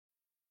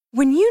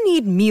When you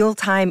need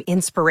mealtime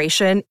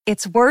inspiration,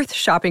 it's worth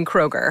shopping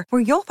Kroger,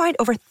 where you'll find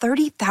over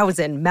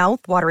 30,000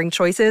 mouth-watering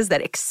choices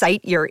that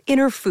excite your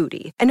inner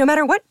foodie. And no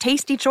matter what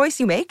tasty choice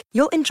you make,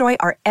 you'll enjoy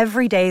our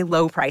everyday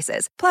low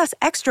prices, plus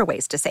extra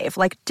ways to save,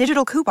 like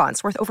digital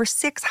coupons worth over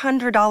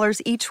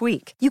 $600 each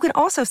week. You can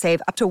also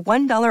save up to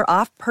 $1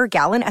 off per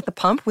gallon at the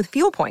pump with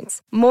fuel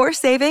points. More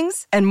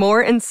savings and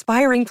more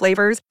inspiring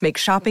flavors make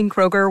shopping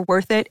Kroger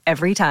worth it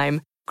every time.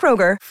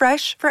 Kroger,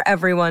 fresh for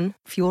everyone.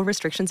 Fuel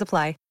restrictions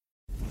apply.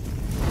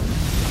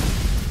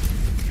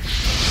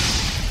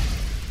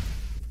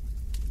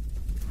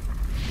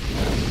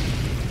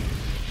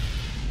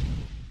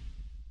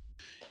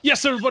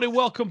 Yes, everybody,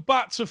 welcome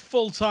back to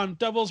Full Time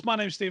Devils. My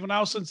name's Stephen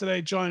Howson,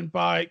 today joined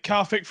by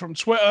Karthik from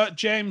Twitter,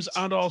 James,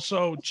 and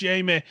also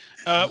Jamie.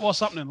 What's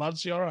happening,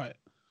 lads? You all right?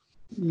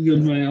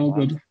 Good, mate. All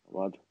good.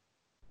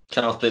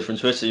 Karthik from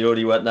Twitter, you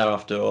already went there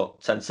after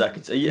 10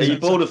 seconds. Are you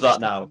bored of that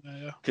now?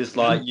 Because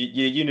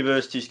your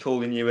university's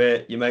calling you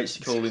it, your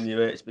mates are calling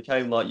you it. It's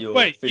became like your...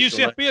 Wait,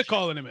 UCFB are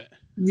calling him it?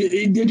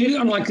 They did it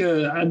on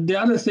they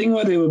had a thing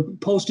where they were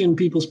posting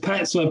people's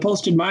pets. So I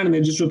posted mine and they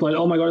just replied,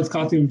 "Oh my God, it's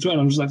Karthik from Twitter."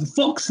 I'm just like, for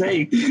fuck's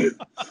sake.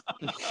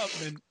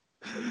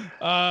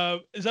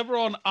 Is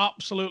everyone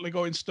absolutely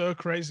going stir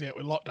crazy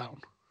with lockdown?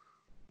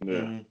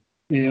 Yeah.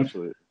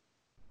 Absolutely.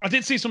 I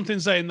did see something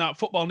saying that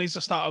football needs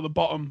to start at the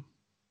bottom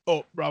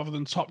up rather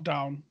than top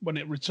down when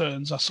it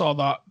returns. I saw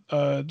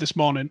that this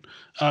morning,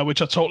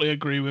 which I totally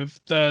agree with.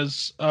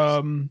 There's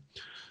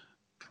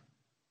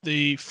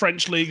the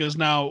French league is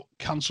now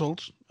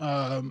cancelled,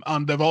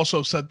 and they've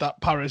also said that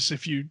Paris,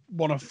 if you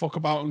want to fuck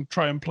about and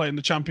try and play in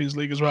the Champions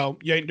League as well,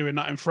 you ain't doing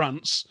that in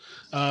France.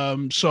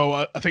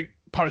 So I think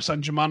Paris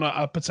Saint-Germain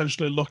are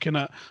potentially looking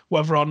at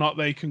whether or not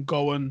they can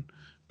go and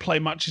play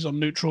matches on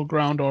neutral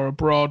ground or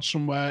abroad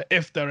somewhere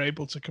if they're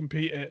able to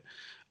compete it.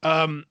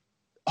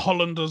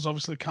 Holland has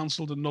obviously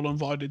cancelled and null and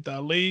voided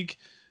their league.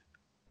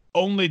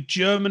 Only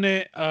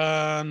Germany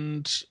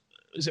and...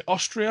 is it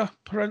Austria,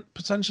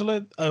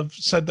 potentially, have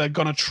said they're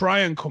going to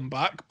try and come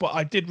back. But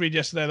I did read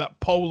yesterday that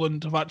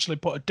Poland have actually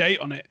put a date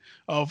on it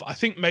of, I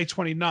think, May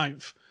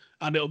 29th,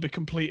 and it'll be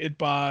completed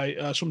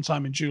by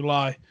sometime in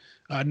July,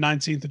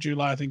 19th of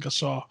July, I think I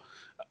saw.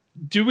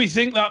 Do we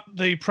think that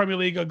the Premier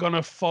League are going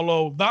to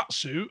follow that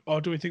suit,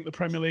 or do we think the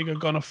Premier League are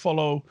going to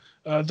follow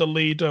the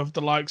lead of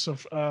the likes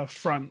of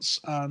France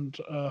and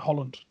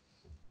Holland?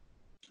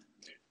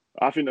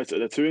 I think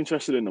they're too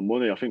interested in the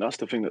money. I think that's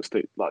the thing that's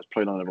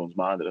playing on everyone's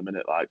mind at the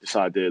minute. Like this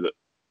idea that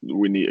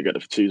we need to get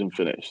the season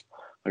finished.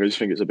 Like, I just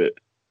think it's a bit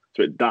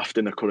daft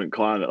in the current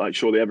climate. Like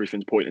surely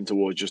everything's pointing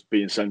towards just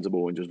being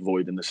sensible and just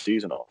voiding the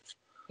season off.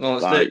 Well,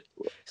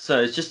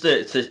 it's just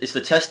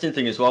the testing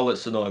thing as well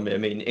that's annoying me. I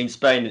mean, in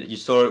Spain, you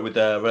saw it with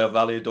Real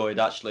Valladolid.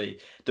 Actually,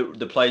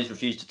 the players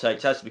refused to take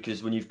tests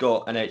because when you've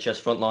got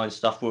NHS frontline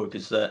staff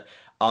workers that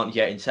aren't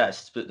getting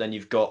tests, but then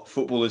you've got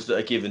footballers that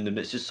are giving them,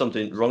 it's just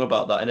something wrong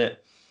about that, isn't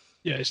it?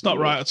 Yeah, it's not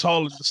right at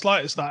all in the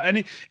slightest.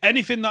 That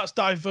anything that's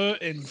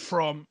diverting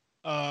from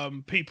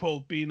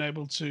people being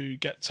able to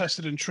get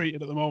tested and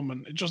treated at the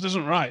moment, it just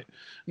isn't right.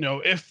 You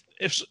know, if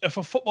a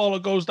footballer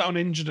goes down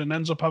injured and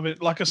ends up having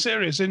like a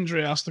serious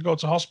injury, has to go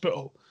to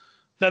hospital,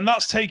 then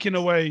that's taken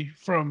away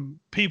from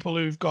people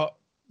who've got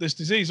this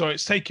disease, or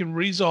it's taking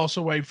resource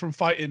away from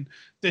fighting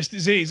this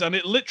disease, and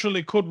it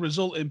literally could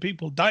result in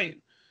people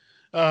dying.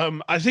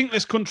 I think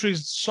this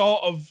country's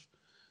sort of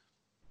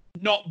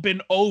not been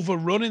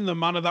overrun in the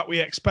manner that we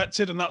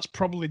expected, and that's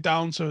probably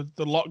down to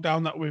the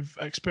lockdown that we've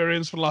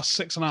experienced for the last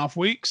 6.5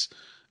 weeks.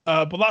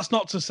 But that's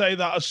not to say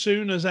that as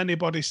soon as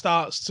anybody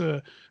starts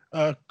to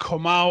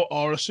come out,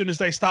 or as soon as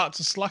they start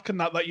to slacken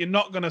that you're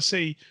not going to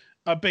see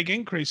a big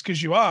increase,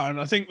 because you are. And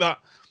I think that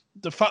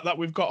the fact that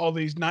we've got all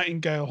these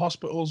Nightingale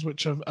hospitals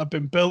which have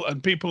been built,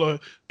 and people are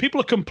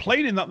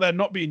complaining that they're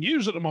not being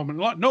used at the moment.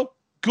 Like, no,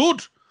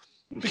 good,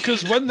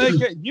 because when they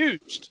get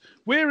used,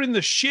 we're in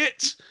the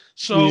shit.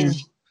 So. Yeah.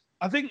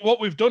 I think what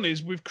we've done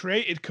is we've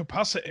created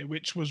capacity,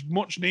 which was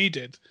much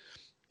needed,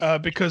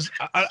 because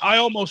I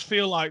almost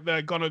feel like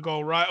they're going to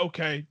go, right,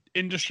 okay,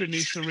 industry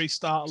needs to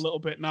restart a little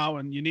bit now,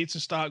 and you need to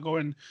start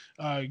going,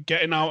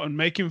 getting out and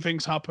making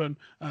things happen.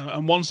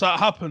 And once that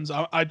happens,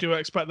 I do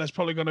expect there's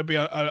probably going to be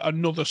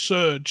another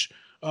surge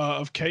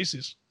of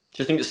cases.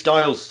 Do you think it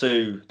styles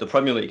to the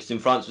Premier League? Because in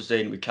France, we're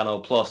seeing with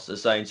Canal Plus, they're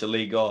saying to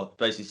Liga,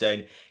 basically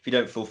saying, if you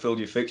don't fulfil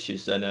your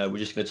fixtures, then we're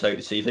just going to take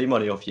the TV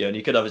money off you. And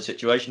you could have a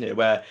situation here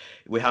where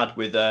we had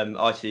with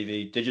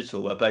ITV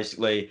Digital, where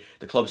basically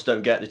the clubs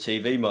don't get the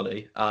TV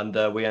money, and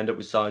we end up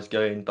with sides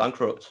going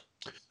bankrupt.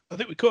 I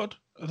think we could.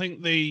 I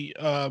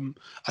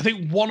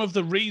think one of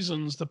the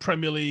reasons the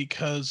Premier League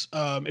has,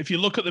 if you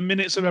look at the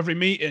minutes of every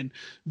meeting,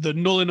 the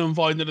nulling and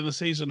voiding of the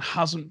season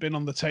hasn't been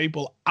on the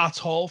table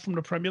at all from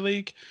the Premier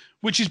League,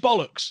 which is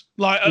bollocks.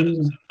 Like at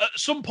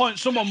some point,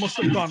 someone must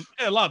have gone,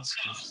 "Hey lads,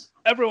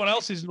 everyone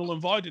else is null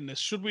and voiding this.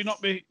 Should we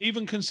not be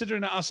even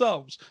considering it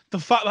ourselves?" The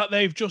fact that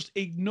they've just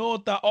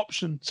ignored that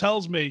option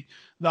tells me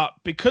that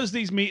because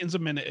these meetings are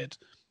minuted,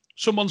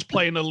 someone's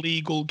playing a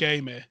legal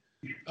game here.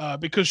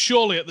 Because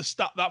surely at the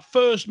start, that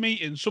first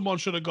meeting, someone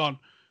should have gone,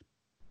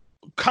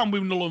 can we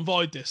null and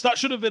void this? That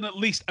should have been at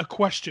least a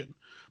question.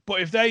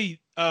 But if they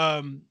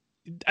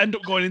end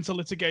up going into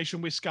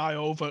litigation with Sky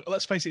over,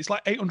 let's face it, it's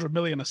like 800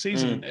 million a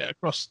season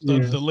across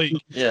the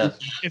league. Yeah.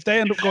 If they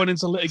end up going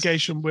into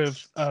litigation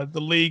with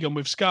the league and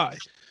with Sky,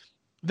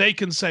 they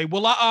can say,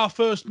 well, at our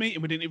first meeting,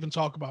 we didn't even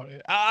talk about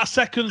it. At our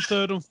second,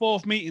 third, and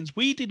fourth meetings,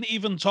 we didn't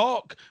even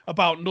talk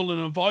about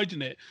nulling and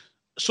voiding it.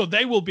 So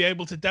they will be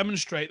able to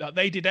demonstrate that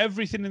they did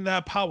everything in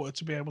their power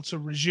to be able to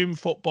resume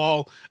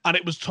football, and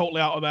it was totally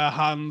out of their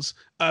hands.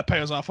 Pay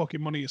us our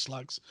fucking money, you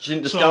slags. Do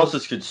you think the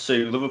Scousers could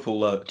sue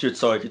Liverpool?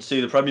 Could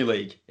sue the Premier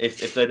League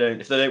if they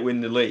don't win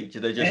the league? Do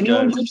they just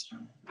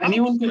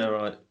anyone could? Yeah,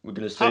 right. We're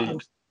going to sue.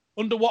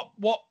 Under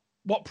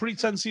what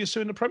pretense are you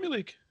suing the Premier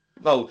League?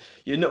 Well,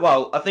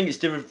 I think it's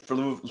different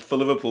for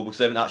Liverpool because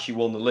they haven't actually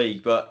won the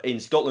league. But in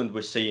Scotland,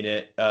 we're seeing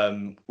it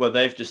where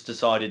they've just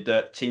decided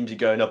that teams are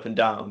going up and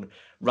down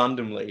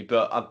randomly.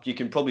 But you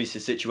can probably see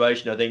a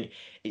situation. I think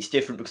it's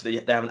different because they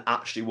haven't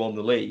actually won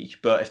the league.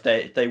 But if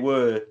they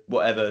were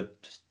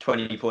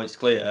 20 points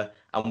clear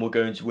and were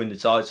going to win the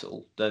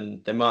title,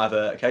 then they might have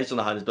a case on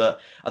their hands.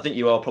 But I think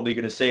you are probably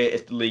going to see it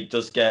if the league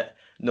does get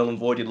null and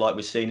voided like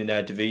we're seeing in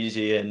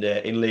Eredivisie and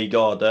in Ligue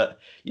 1, that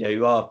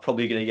you are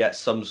probably going to get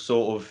some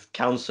sort of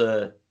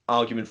counter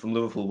argument from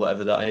Liverpool,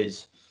 whatever that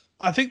is.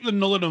 I think the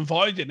nulling and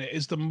voiding it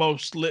is the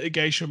most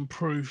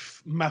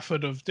litigation-proof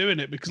method of doing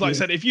it because, like I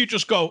said, if you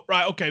just go,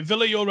 right, okay,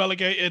 Villa, you're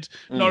relegated,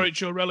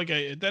 Norwich, you're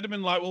relegated, they'd have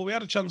been like, well, we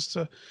had a chance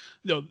to,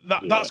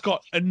 that's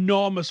got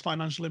enormous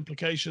financial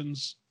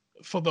implications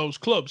for those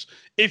clubs.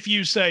 If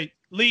you say,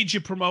 Leeds, you're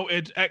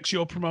promoted, X,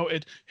 you're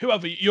promoted,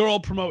 whoever, you're all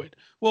promoted.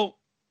 Well,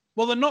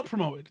 they're not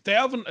promoted. They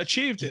haven't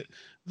achieved it.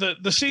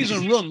 The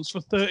season runs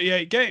for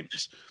 38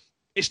 games.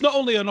 It's not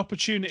only an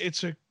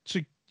opportunity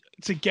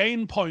to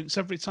gain points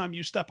every time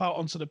you step out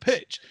onto the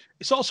pitch.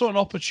 It's also an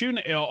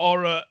opportunity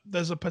or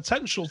there's a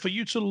potential for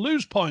you to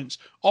lose points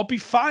or be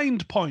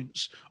fined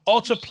points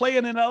or to play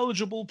an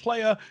ineligible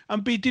player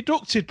and be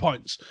deducted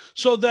points.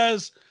 So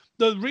there's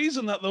the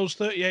reason that those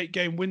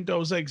 38-game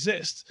windows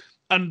exist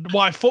and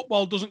why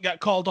football doesn't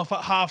get called off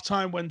at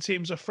half-time when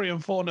teams are 3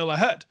 and 4-0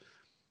 ahead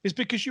is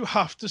because you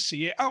have to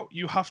see it out.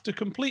 You have to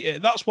complete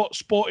it. That's what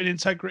sporting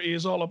integrity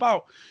is all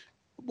about.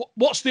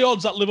 What's the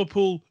odds that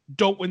Liverpool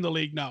don't win the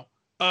league now?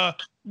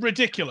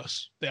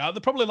 Ridiculous. They're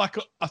probably like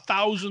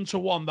 1,000 to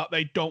 1 that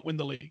they don't win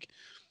the league.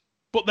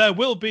 But there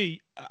will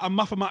be a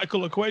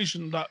mathematical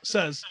equation that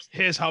says,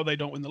 here's how they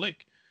don't win the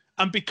league.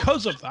 And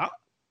because of that,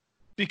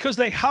 because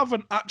they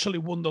haven't actually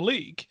won the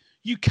league,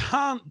 you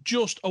can't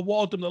just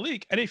award them the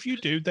league. And if you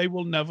do, they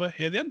will never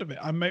hear the end of it.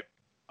 I'll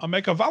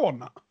make a vow on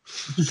that.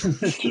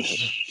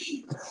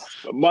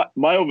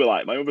 my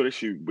other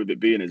issue with it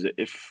being is that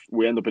if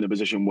we end up in a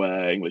position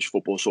where English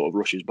football sort of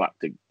rushes back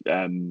to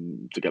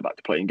get back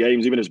to playing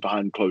games, even if it's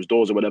behind closed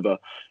doors or whatever,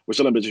 we're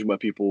still in a position where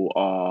people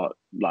are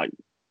like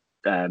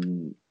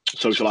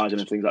socialising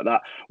and things like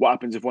that. What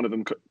happens if one of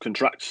them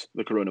contracts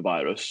the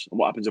coronavirus, and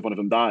what happens if one of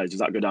them dies? Does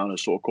that go down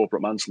as sort of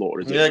corporate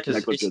manslaughter? It's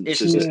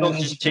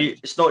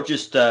not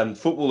just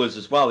footballers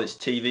as well. It's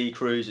TV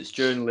crews, it's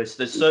journalists.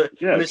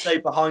 When they say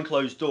behind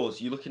closed doors,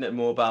 you're looking at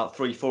more about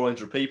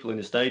 300-400 people in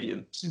the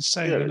stadium. It's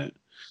insane, isn't it?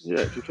 Yeah,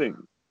 if you think,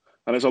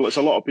 and it's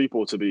a lot of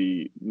people to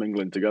be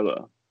mingling together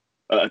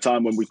at a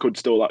time when we could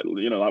still, like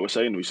we're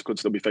saying, we could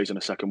still be facing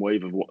a second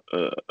wave of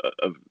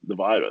the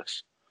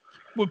virus.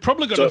 We're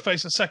probably going to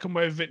face a second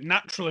wave of it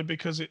naturally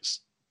because it's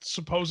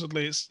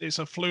supposedly it's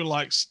a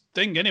flu-like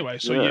thing anyway.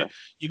 So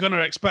you're going to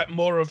expect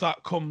more of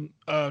that come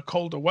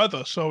colder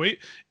weather. So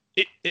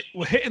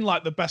we're hitting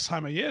like the best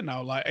time of year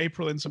now, like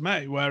April into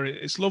May, where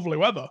it's lovely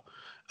weather.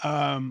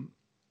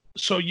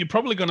 So you're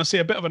probably going to see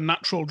a bit of a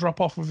natural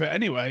drop off of it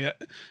anyway.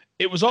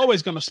 It was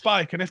always going to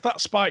spike, and if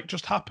that spike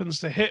just happens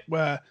to hit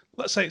where,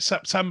 let's say it's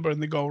September,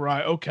 and they go,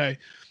 right, okay,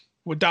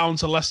 we're down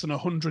to less than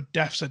 100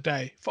 deaths a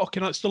day.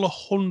 Fucking hell, it's still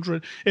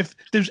 100. If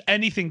there's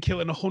anything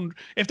killing 100,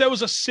 if there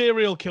was a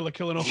serial killer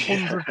killing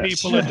 100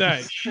 people a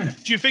day, do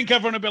you think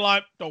everyone would be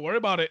like, don't worry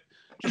about it,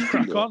 just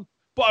crack on?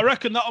 But I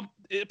reckon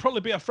it'd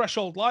probably be a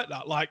threshold like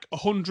that, like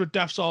 100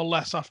 deaths or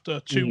less after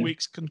 2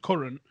 weeks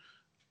concurrent.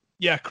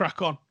 Yeah,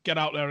 crack on, get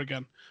out there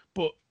again.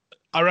 But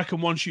I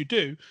reckon once you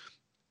do,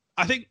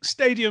 I think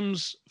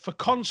stadiums for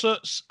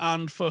concerts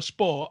and for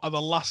sport are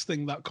the last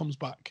thing that comes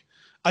back.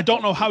 I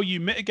don't know how you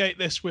mitigate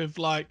this with,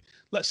 like,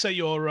 let's say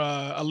you're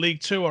a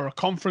League Two or a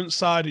conference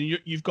side and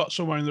you've got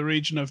somewhere in the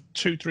region of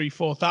 2,000, 3,000,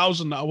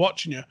 4,000 that are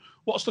watching you.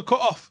 What's the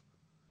cutoff?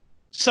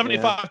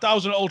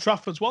 75,000 at Old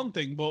Trafford's one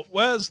thing, but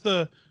where's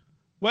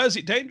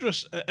it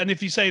dangerous? And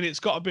if you're saying it's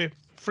got to be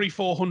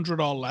 300-400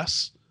 or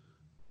less,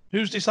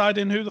 who's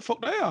deciding who the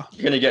fuck they are?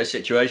 You're going to get a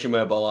situation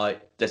whereby,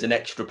 like, there's an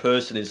extra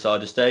person inside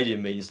the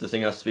stadium means the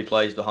thing has to be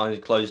played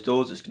behind closed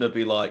doors. It's going to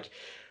be like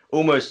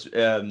almost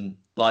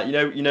like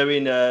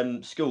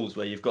in schools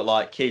where you've got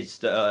like kids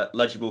that are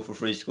eligible for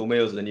free school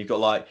meals, and then you've got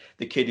like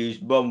the kid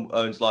whose mum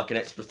owns like an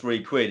extra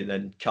 £3 and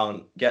then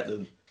can't get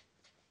them.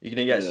 You're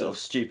going to get sort of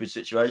stupid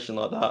situation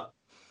like that.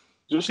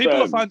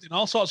 People are finding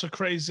all sorts of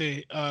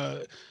crazy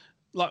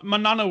like my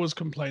nana was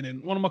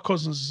complaining. One of my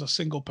cousins is a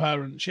single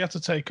parent. She had to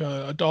take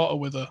a daughter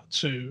with her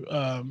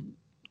to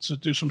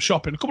do some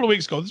shopping a couple of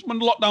weeks ago. This is when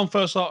the lockdown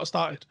first sort of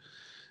started.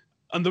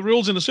 And the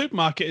rules in the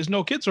supermarket is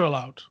no kids are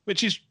allowed,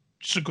 which is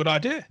just a good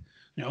idea.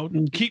 You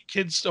know, keep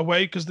kids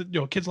away because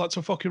kids like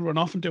to fucking run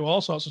off and do all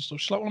sorts of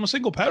stuff. She's like, well, I'm a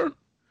single parent.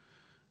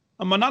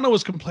 And my nana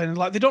was complaining,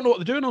 like, they don't know what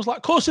they're doing. I was like,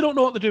 of course they don't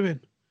know what they're doing.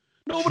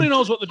 Nobody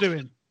knows what they're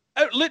doing.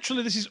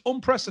 Literally, this is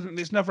unprecedented.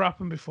 It's never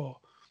happened before.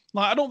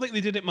 Like, I don't think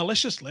they did it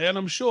maliciously, and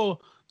I'm sure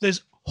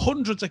there's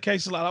hundreds of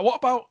cases like that. What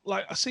about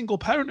like a single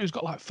parent who's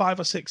got like 5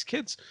 or 6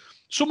 kids?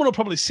 Someone will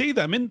probably see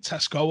them in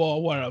Tesco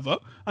or wherever,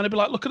 and they'll be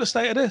like, look at the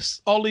state of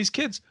this, all these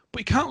kids.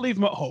 But you can't leave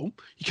them at home.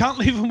 You can't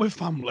leave them with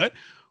family.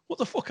 What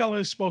the fuck are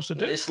they supposed to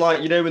do? It's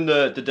like, you know, when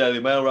the Daily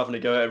Mail are having a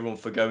go at everyone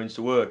for going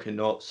to work and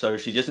not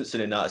socially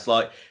distancing in that. It's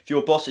like, if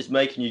your boss is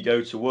making you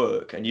go to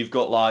work and you've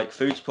got like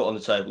food to put on the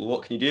table,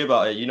 what can you do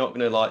about it? You're not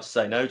going to like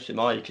say no to him,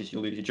 are you? Because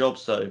you'll lose your job.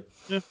 So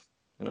yeah.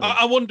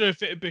 I wonder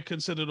if it'd be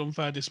considered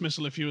unfair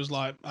dismissal if you was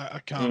like, I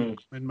can't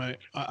come in, mate.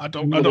 I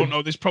don't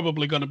know. There's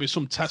probably going to be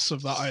some tests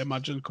of that, I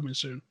imagine, coming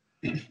soon.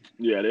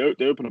 Yeah,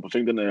 they opened up a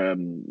thing, didn't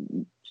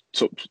they?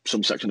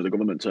 Some section of the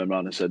government turned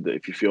around and said that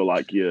if you feel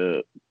like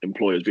your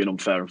employer's being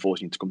unfair and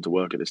forcing you to come to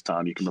work at this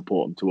time, you can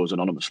report them to us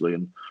anonymously,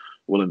 and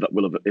we'll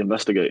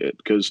investigate it.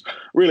 Because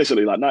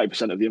realistically, like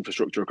 90% of the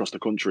infrastructure across the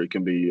country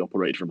can be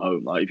operated from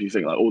home. Like if you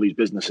think like all these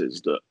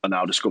businesses that are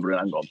now discovering,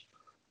 hang on,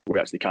 we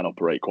actually can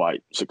operate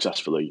quite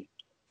successfully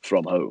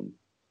from home.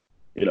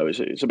 You know,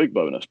 it's a big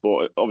bonus.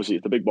 But obviously,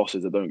 if the big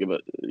bosses, they don't give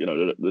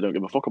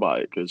a fuck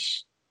about it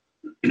because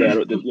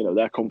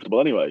they're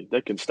comfortable anyway.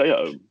 They can stay at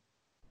home.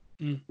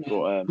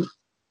 But,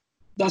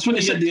 that's when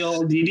they said the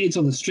idiots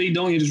on the street,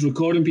 don't you? Just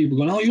recording people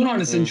going, "Oh, you're not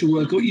an essential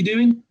worker. What are you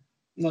doing?"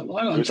 Like,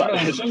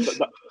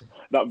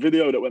 that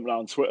video that went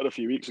around Twitter a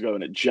few weeks ago,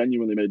 and it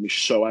genuinely made me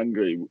so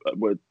angry.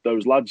 With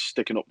those lads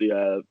sticking up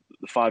the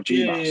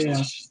 5G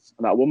masts.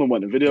 And that woman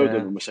went and videoed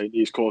them and was saying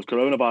these caused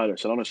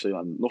coronavirus. And honestly,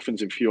 man,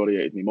 nothing's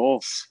infuriated me more.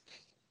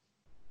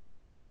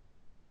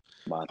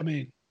 Man. I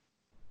mean,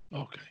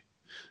 okay.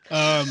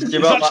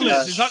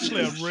 There's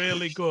actually a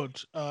really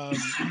good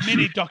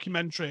mini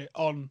documentary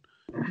on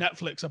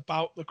Netflix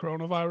about the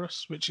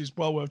coronavirus, which is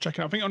well worth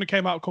checking out. I think it only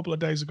came out a couple of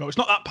days ago. It's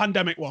not that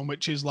pandemic one,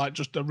 which is like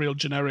just a real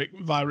generic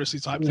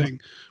virusy type thing.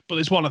 But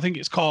there's one, I think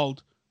it's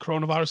called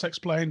Coronavirus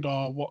Explained,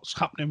 or what's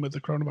happening with the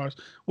coronavirus.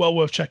 Well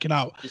worth checking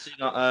out. You see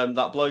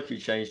that bloke who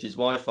changed his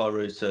Wi-Fi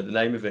router, the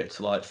name of it,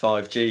 to like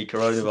 5G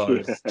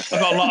coronavirus. I've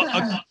got a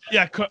lot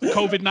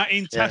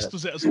COVID-19 test,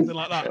 was it, or something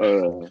like that?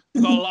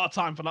 I've got a lot of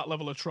time for that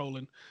level of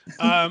trolling.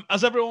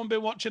 Has everyone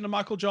been watching the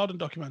Michael Jordan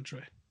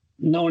documentary?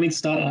 No, I need to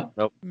start that.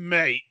 Nope.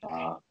 Mate,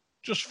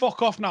 just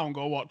fuck off now and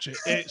go watch it.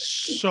 It's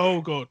so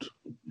good.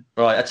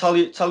 Right, I tell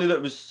you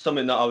that was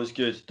something that I was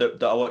good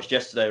that I watched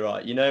yesterday.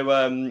 Right, you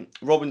know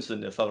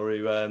Robinson, the fellow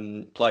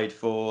who played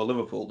for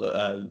Liverpool,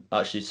 that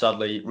actually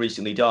sadly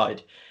recently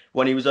died.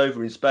 When he was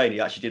over in Spain, he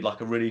actually did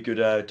like a really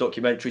good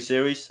documentary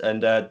series,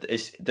 and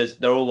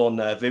they're all on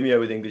Vimeo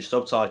with English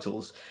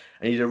subtitles.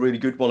 And he did a really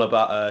good one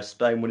about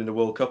Spain winning the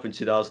World Cup in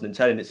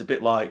 2010, and it's a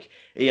bit like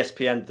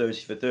ESPN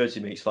 30 for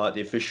 30 meets like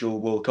the official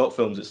World Cup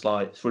films. It's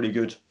really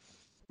good.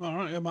 All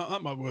right, that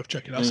might be worth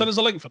checking out. Send us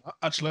a link for that,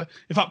 actually.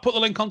 In fact, put the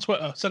link on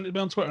Twitter. Send it to me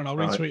on Twitter, and I'll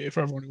retweet it for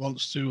everyone who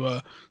wants to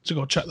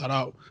go check that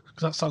out,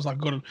 because that sounds like a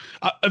good one.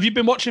 Have you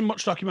been watching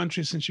much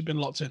documentaries since you've been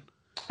locked in?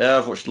 Yeah,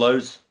 I've watched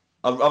loads.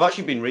 I've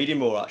actually been reading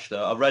more, actually.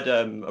 I read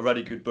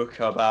a good book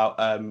about,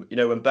 when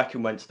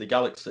Beckham went to the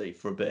Galaxy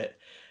for a bit.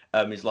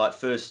 His like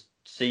first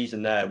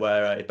season there,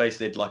 where he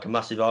basically had like a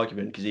massive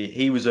argument because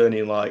he was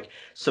earning like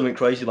something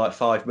crazy like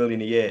 5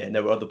 million a year, and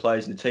there were other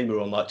players in the team who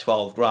were on like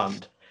 12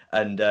 grand.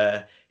 And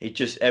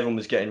everyone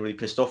was getting really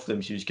pissed off with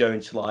him. She was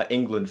going to like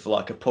England for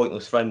like a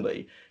pointless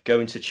friendly,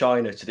 going to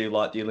China to do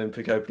like the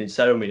Olympic opening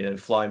ceremony, and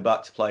flying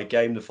back to play a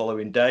game the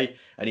following day.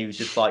 And he was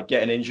just like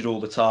getting injured all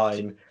the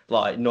time,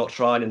 like not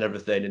trying and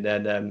everything. And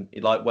then he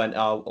like went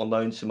out on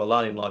loan to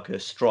Milan in like a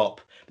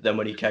strop. But then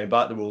when he came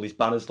back, there were all these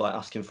banners like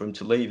asking for him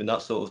to leave and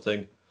that sort of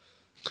thing.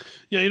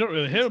 Yeah, you don't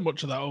really hear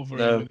much of that over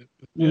no.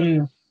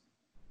 here.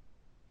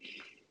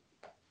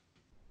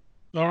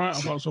 All right, I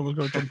thought someone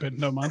was going to jump in.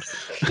 No, man.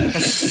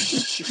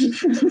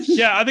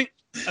 Yeah, I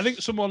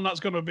think someone that's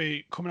going to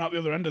be coming out the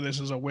other end of this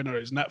as a winner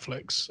is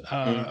Netflix,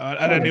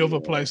 and any other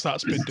place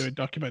that's been doing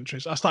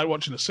documentaries. I started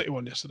watching the City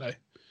one yesterday,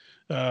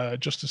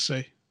 just to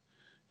see.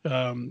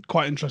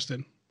 Quite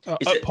interesting.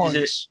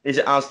 Is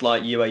it as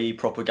like UAE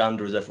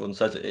propaganda as everyone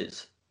says it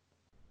is?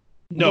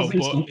 No,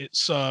 but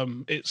it's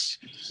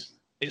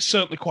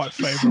certainly quite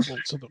favourable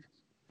to them.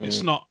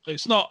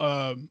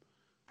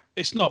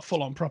 It's not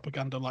full on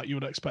propaganda like you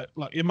would expect.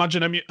 Like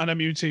imagine an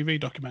MUTV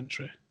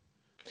documentary.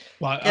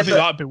 Like, I think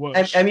that'd be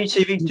worse.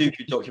 MUTV do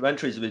good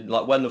documentaries. I mean,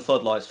 like When the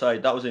Floodlights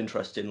Fade, that was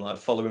interesting. Like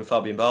following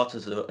Fabian Barth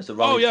as a running.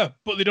 Oh yeah,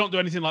 but they don't do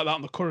anything like that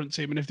on the current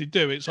team, and if they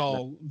do, it's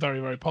all very,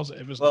 very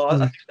positive, isn't it?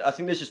 Well, I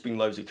think there's just been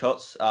loads of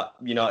cuts at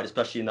United,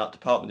 especially in that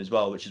department as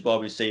well, which is why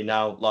we see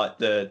now like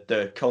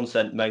the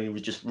content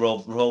mainly just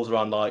rolls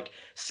around like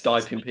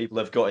Skyping people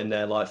they've got in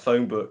their like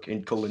phone book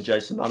and calling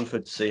Jason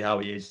Manford to see how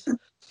he is.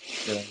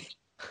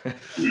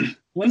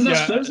 When's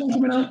that Spurs one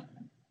coming out?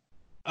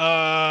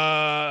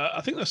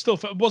 I think they're still.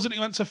 Wasn't it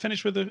meant to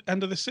finish with the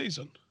end of this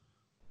season?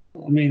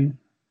 I mean,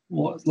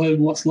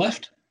 what's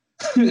left?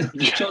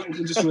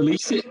 Just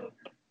release it.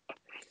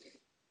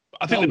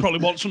 I think they probably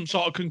want some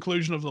sort of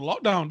conclusion of the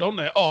lockdown, don't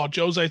they? Or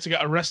Jose to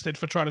get arrested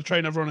for trying to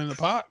train everyone in the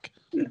park.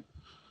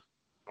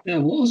 Yeah,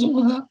 what was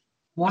all of that?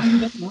 Why you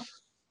done that?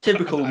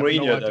 Typical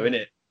Mourinho, though, isn't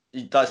it?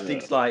 That's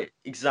things like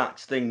exact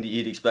thing that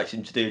you'd expect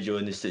him to do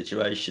during this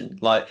situation.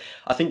 Like,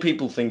 I think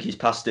people think he's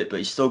past it, but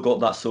he's still got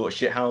that sort of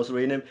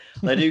shithousery in him.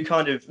 And I do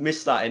kind of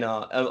miss that in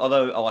our.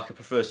 Although I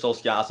prefer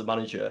Solskjaer as a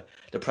manager,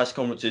 the press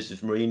conferences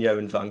with Mourinho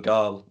and Van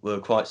Gaal were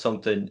quite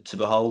something to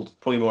behold.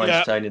 Probably more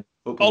entertaining.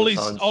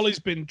 Ollie's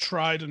been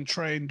tried and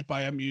trained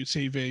by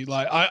MUTV.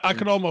 Like, I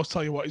can almost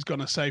tell you what he's going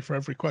to say for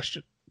every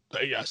question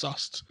that he gets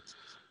asked.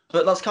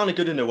 But that's kind of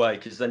good in a way,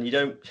 because then you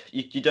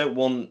don't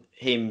want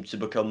him to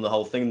become the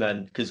whole thing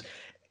then, because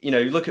you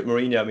look at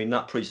Mourinho. I mean,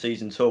 that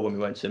pre-season tour when we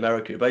went to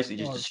America, it basically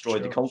just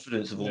destroyed the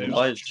confidence of all the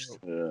players.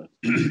 Yeah.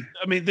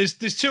 I mean, there's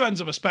two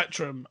ends of a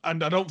spectrum,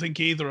 and I don't think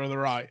either are the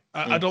right.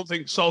 I don't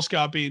think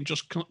Solskjaer being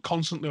just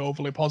constantly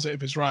overly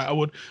positive is right.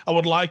 I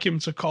would like him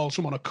to call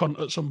someone a cunt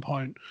at some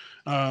point,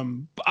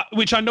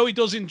 which I know he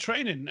does in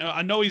training.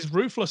 I know he's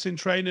ruthless in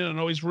training. I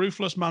know he's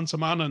ruthless man to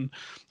man, and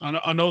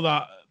I know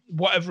that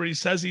whatever he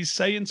says he's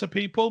saying to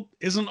people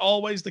isn't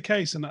always the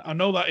case, and I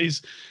know that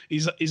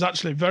he's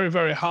actually very,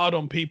 very hard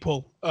on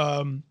people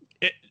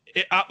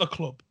at the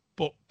club,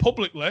 but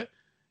publicly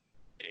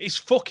it's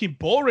fucking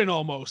boring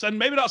almost. And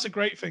maybe that's a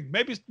great thing.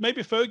 Maybe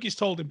Fergie's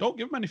told him, don't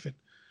give him anything,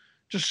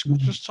 just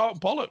talk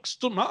bollocks,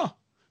 doesn't matter,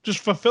 just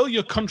fulfill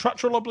your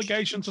contractual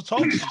obligation to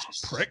talk to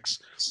these pricks,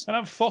 and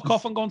then fuck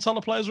off and go and tell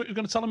the players what you're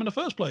going to tell them in the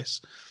first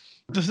place.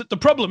 The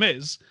problem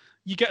is,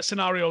 you get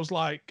scenarios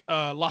like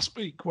last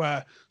week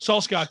where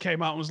Solskjaer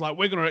came out and was like,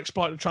 we're going to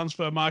exploit the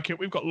transfer market.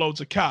 We've got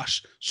loads of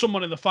cash.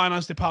 Someone in the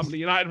finance department at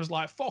United was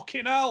like,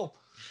 fucking hell.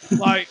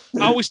 Like,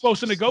 how are we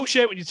supposed to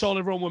negotiate when you told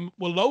everyone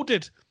we're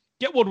loaded?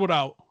 Get Woodward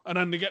out. And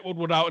then they get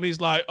Woodward out and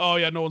he's like, oh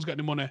yeah, no one's got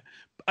any money.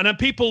 And then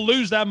people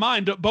lose their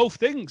mind at both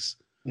things.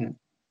 Yeah.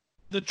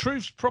 The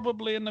truth's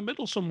probably in the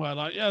middle somewhere.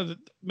 Like, yeah,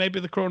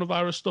 maybe the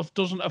coronavirus stuff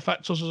doesn't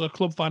affect us as a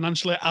club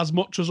financially as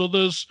much as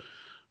others,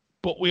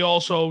 but we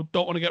also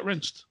don't want to get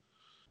rinsed.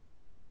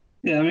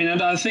 Yeah, I mean,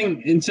 I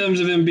think in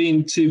terms of him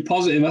being too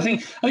positive, I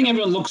think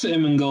everyone looks at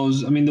him and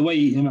goes, I mean, the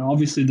way,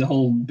 obviously the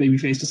whole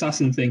baby-faced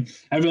assassin thing,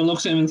 everyone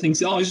looks at him and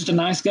thinks, oh, he's just a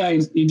nice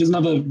guy. He doesn't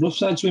have a rough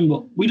side to him,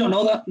 but we don't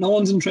know that. No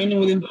one's in training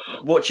with him.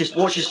 Watch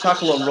his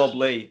tackle on Rob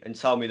Lee and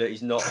tell me that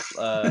he's not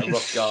a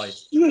rough guy.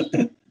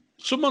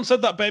 Someone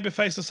said that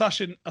baby-faced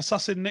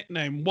assassin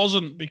nickname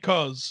wasn't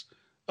because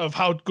of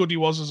how good he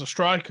was as a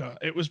striker.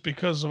 It was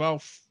because of how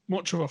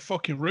much of a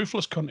fucking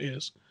ruthless cunt he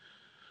is.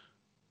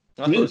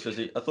 I thought it was because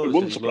he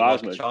looked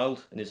like a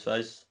child in his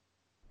face.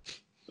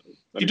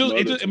 He does.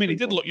 I mean, he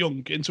did look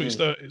young into his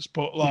 30s,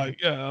 but like,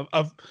 yeah,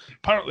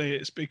 apparently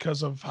it's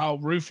because of how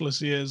ruthless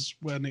he is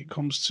when it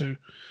comes to,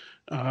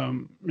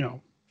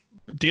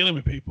 dealing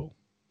with people.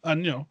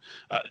 And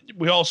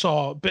we all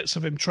saw bits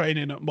of him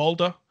training at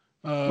Mulder,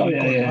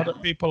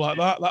 at people like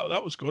that.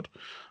 That was good.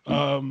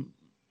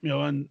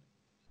 And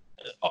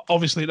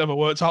obviously it never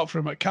worked out for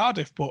him at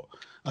Cardiff, but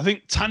I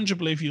think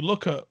tangibly, if you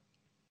look at,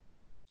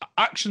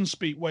 actions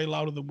speak way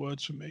louder than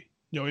words for me.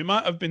 He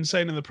might have been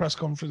saying in the press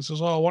conferences,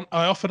 I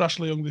offered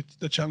Ashley Young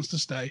the chance to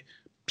stay.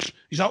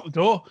 He's out the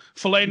door.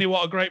 Fellaini,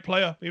 what a great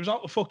player. He was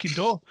out the fucking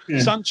door. Yeah.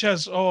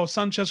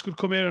 Sanchez could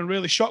come here and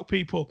really shock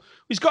people.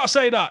 He's got to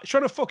say that. He's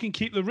trying to fucking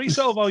keep the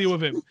resale value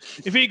of him.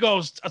 If he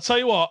goes, I tell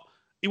you what,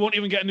 he won't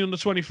even get any under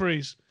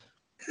 23s.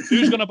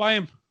 Who's going to buy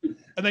him?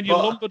 And then you're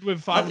lumbered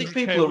with 500k. I think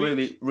people are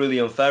really, really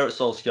unfair at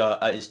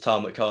Solskjaer at his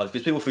time at Cardiff,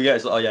 because people forget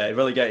it's like, he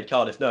relegated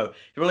Cardiff. No,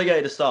 he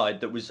relegated a side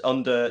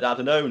that had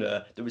an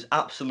owner that was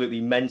absolutely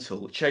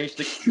mental. Changed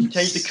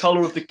the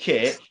colour of the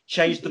kit,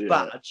 changed the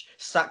badge,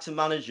 sacked a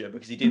manager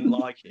because he didn't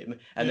like him,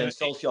 and then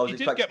Solskjaer was expected to come in.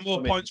 He did get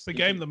more points per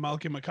game than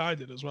Malcolm Mackay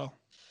did as well.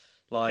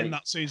 In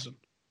that season.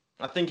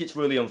 I think it's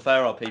really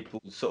unfair how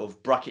people sort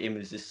of bracket him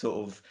as this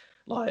sort of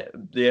like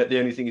the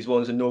only thing he's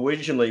won is a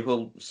Norwegian league.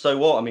 Well, so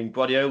what? I mean,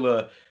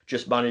 Guardiola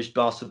just managed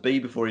Barca B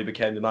before he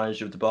became the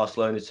manager of the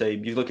Barcelona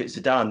team. You look at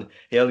Zidane,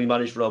 he only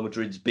managed Real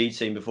Madrid's B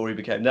team before he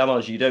became their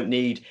manager. You don't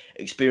need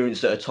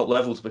experience at a top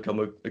level to become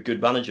a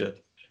good manager.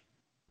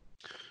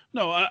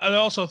 No, I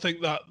also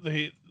think that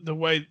the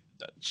way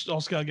that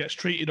Solskjaer gets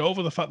treated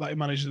over the fact that he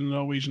manages in the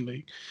Norwegian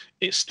league,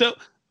 it's still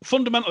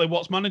fundamentally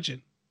what's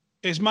managing.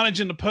 It's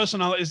managing the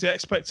personalities, the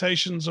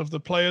expectations of the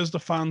players, the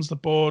fans, the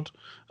board,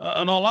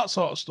 and all that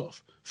sort of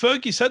stuff.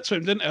 Fergie said to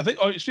him, didn't he? I think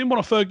it's in one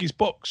of Fergie's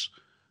books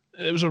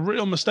it was a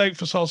real mistake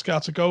for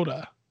Solskjaer to go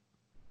there.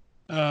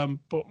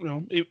 But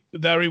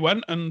there he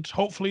went, and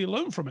hopefully he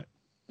learned from it.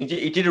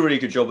 He did a really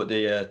good job at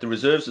the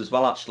reserves as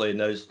well, actually, in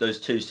those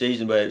 2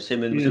 seasons where it was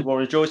him and was it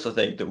Warren Joyce, I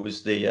think, that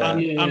was the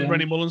and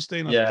Rennie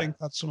Mullenstein, I think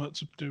had something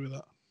to do with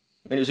that.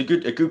 I mean, it was a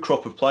good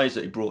crop of players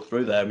that he brought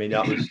through there. I mean,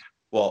 that was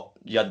what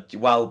you had: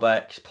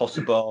 Welbeck,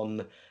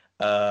 Possebon.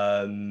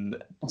 Well,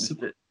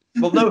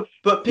 no,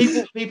 but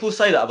people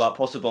say that about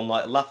Possebon,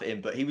 like laugh at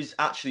him, but he was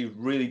actually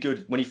really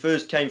good when he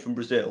first came from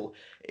Brazil.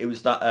 It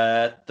was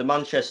that the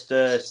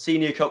Manchester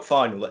Senior Cup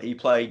final that he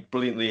played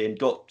brilliantly in,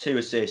 got 2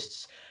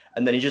 assists.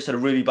 And then he just had a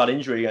really bad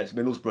injury against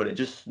Middlesbrough, and it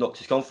just knocked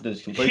his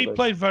confidence completely. He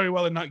played very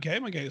well in that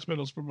game against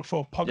Middlesbrough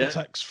before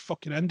Pogatex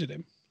fucking ended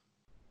him.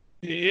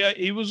 Yeah,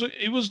 he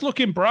was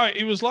looking bright.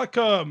 He was like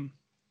Fred.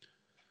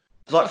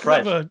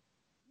 No,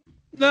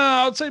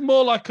 I'd say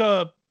more like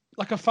a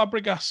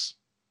Fabregas,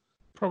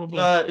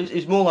 probably.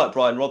 He's more like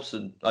Brian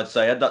Robson, I'd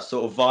say. He had that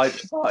sort of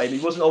vibe. He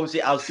wasn't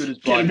obviously as good as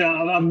Brian.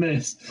 I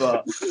missed.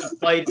 But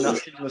played in that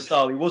similar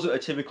style. He wasn't a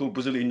typical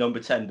Brazilian number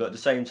 10, but at the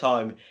same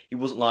time, he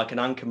wasn't like an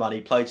anchor man.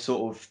 He played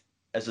sort of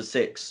as a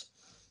 6.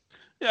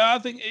 Yeah, I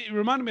think it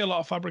reminded me a lot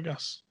of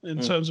Fabregas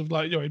in terms of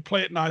he'd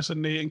play it nice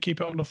and neat and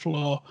keep it on the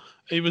floor.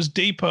 He was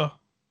deeper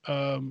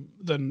than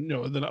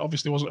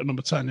obviously wasn't a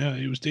number 10. Yeah,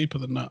 he was deeper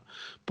than that.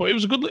 But he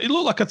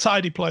looked like a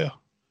tidy player.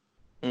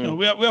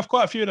 We have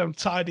quite a few of them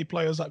tidy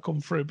players that come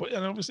through, but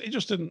obviously he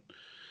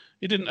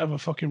didn't ever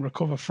fucking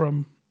recover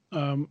from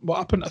what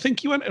happened. I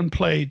think he went and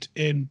played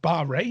in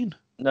Bahrain.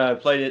 No,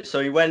 played it. So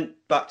he went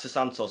back to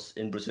Santos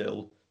in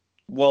Brazil,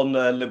 won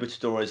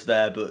Libertadores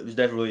there, but he was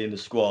never really in the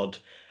squad.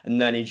 And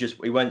then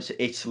he went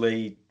to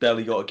Italy,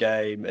 barely got a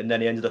game, and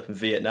then he ended up in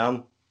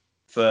Vietnam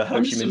for Ho Chi Minh.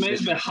 I'm just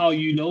amazed by how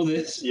you know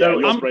this. Yeah,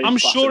 I'm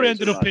sure he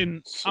ended up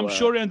in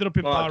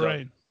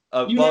Bahrain.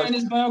 You writing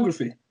his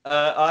biography?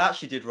 I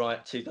actually did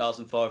write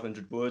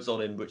 2,500 words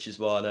on him, which is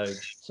why I know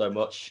so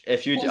much. I'm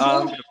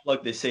going to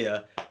plug this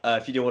here.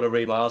 If you do want to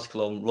read my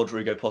article on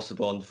Rodrigo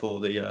Possebon for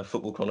the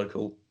Football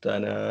Chronicle,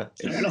 then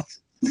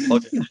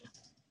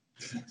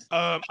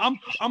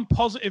I'm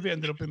positive he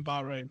ended up in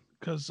Bahrain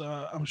because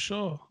I'm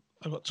sure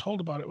I got told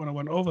about it when I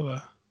went over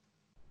there.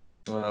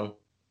 Well,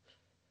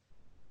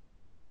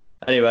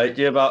 anyway,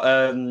 do you about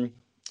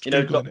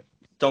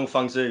Dong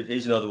Fangzhou?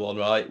 He's another one,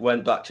 right?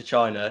 Went back to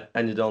China,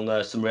 ended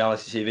on some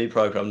reality TV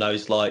program. Now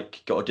he's got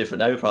a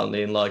different name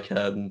apparently, and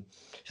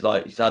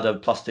he's had a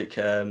plastic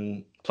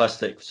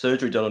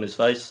surgery done on his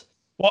face.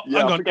 What? Yeah,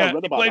 hang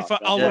on, he played for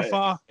Al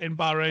Rafah in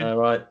Bahrain.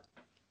 Right.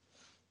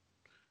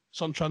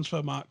 It's on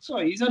Transfermarkt.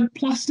 Sorry, he's had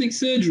plastic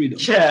surgery done?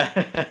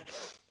 Yeah.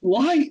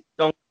 Why?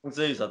 Dong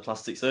Fangzhou's had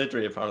plastic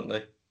surgery,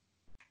 apparently.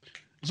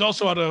 He's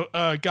also had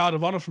a guard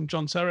of honour from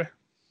John Terry.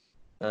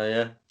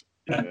 Yeah.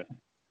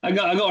 I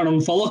got an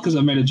unfollow because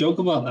I made a joke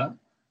about that.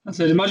 I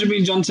said, imagine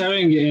being John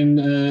Terry and getting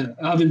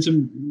having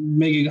to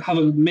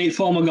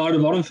form a guard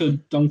of honour for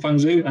Dong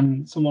Fangzhou,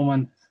 and someone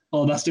went,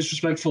 "Oh, that's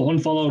disrespectful."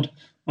 Unfollowed.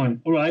 I went,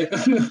 all right.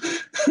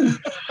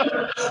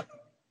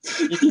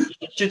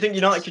 Do you think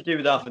United could do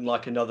with having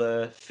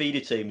another feeder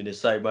team in the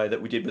same way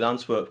that we did with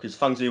Antwerp? Because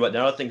Fangzhou went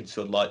there, I think, and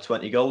scored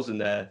 20 goals in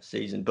their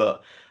season.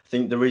 But I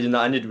think the reason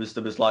that ended was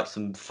there was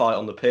some fight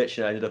on the pitch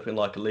and it ended up in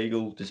a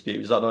legal dispute.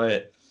 Was that not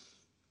it?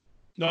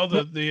 No,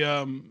 that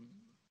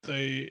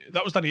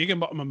was Danny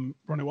Higginbottom and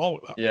Ronnie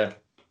Warwick. That. Yeah.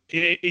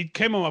 He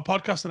came on my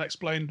podcast and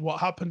explained what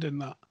happened in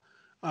that.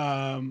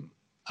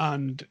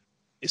 And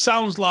it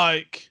sounds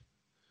like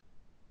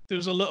there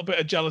was a little bit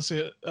of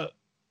jealousy at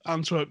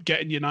Antwerp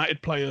getting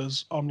United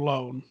players on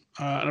loan,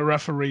 and a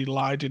referee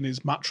lied in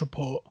his match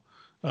report.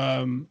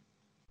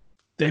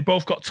 They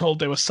both got told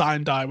they were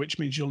sign-die, which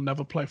means you'll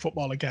never play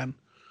football again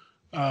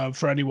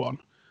for anyone.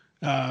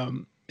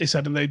 He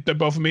said, and they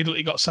both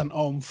immediately got sent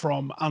home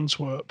from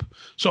Antwerp.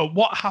 So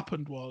what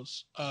happened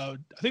was, I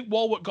think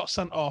Warwick got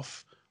sent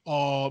off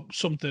or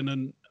something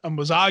and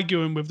was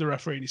arguing with the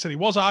referee. And he said he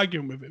was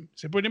arguing with him. He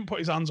said, but he didn't put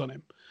his hands on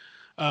him.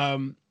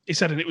 He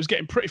said, and it was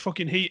getting pretty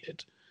fucking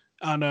heated.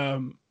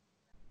 And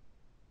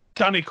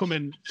Danny come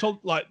in,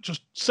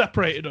 just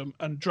separated him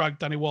and dragged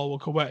Danny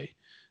Warwick away.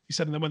 He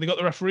said, and then when they got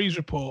the referee's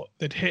report,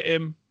 they'd hit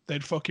him,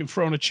 they'd fucking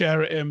thrown a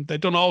chair at him,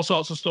 they'd done all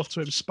sorts of stuff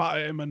to him, spat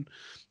at him and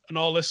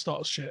all this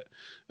sort of shit.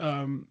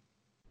 And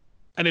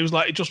he was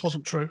like, it just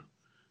wasn't true.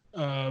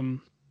 And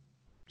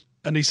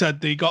he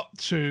said they got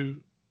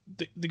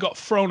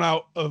thrown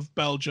out of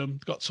Belgium,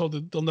 got told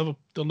that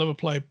they'll never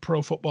play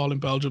pro football in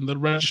Belgium. The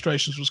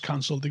registrations was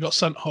cancelled. They got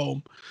sent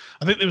home.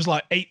 I think there was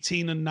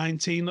 18 and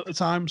 19 at the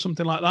time,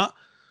 something like that.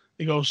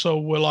 He goes, so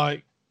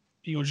we're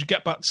you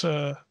get back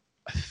to,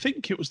 I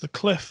think it was the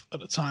Cliff at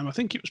the time. I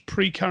think it was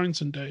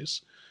pre-Carrington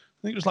days.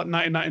 I think it was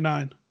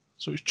 1999.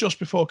 So it was just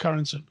before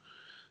Carrington.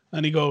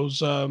 And he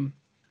goes,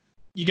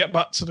 you get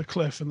back to the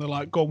Cliff and they're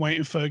like, go and wait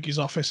in Fergie's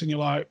office. And you're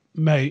like,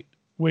 mate,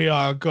 we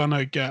are going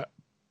to get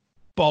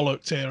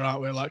bollocked here,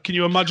 aren't we? Can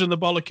you imagine the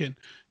bollocking?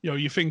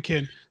 You're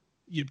thinking,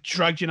 you've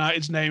dragged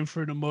United's name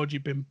through the mud.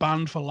 You've been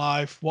banned for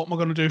life. What am I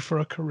going to do for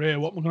a career?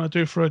 What am I going to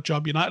do for a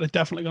job? United are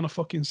definitely going to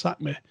fucking sack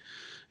me.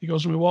 He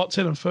goes, and we walked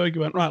in and Fergie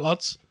went, right,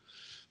 lads,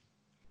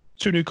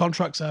 2 new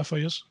contracts there for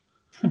you.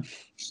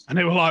 And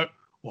they were like,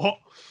 what?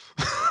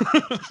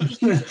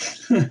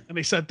 And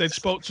he said they'd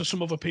spoke to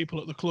some other people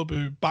at the club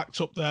who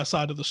backed up their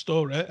side of the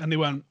story, and they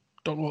went,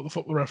 don't know what the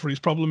fuck the referee's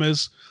problem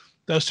is.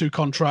 There's 2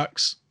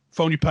 contracts.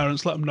 Phone your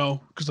parents, let them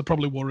know, because they're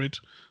probably worried.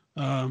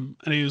 And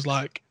he was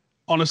like,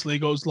 honestly, he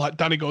goes, like,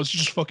 Danny goes, you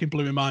just fucking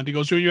blew my mind. He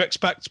goes, you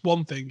expect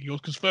one thing. He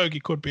goes, because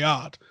Fergie could be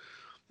hard.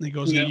 And he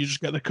goes, yeah, you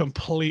just get the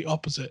complete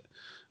opposite.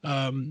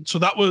 So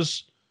that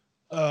was,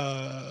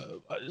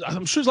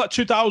 I'm sure it's like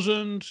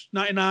 2000,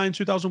 99,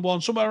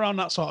 2001, somewhere around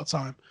that sort of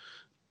time.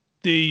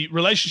 The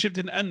relationship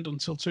didn't end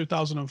until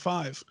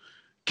 2005.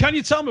 Can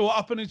you tell me what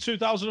happened in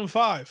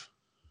 2005?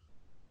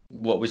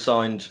 What, we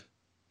signed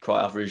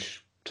quite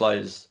average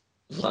players.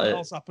 What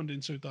else happened in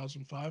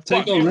 2005?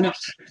 Take over, innit?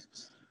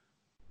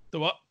 The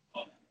what?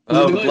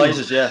 Oh, the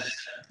Glazers,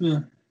 yeah.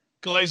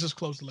 Glazers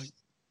closed the league.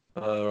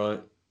 Oh,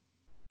 right.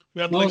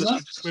 We had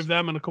links with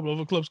them and a couple of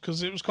other clubs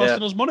because it was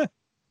costing us money.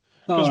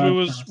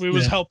 Because we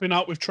was helping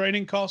out with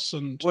training costs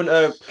and.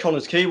 When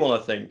Connors Quay won,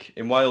 I think,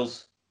 in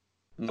Wales.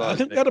 I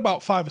think we had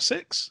about 5 or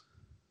 6.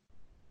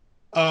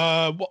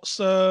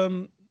 What's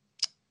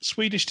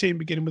Swedish team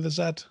beginning with a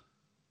Z?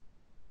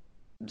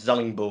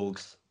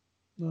 Zellingborgs.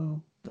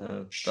 No,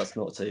 that's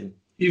not a team.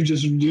 You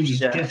just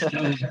guessed.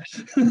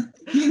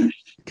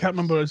 Can't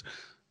remember.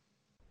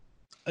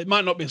 It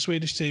might not be a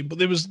Swedish team, but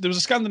there was a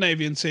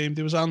Scandinavian team.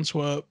 There was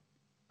Antwerp.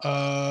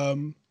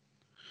 Sure,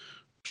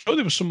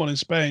 there was someone in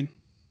Spain.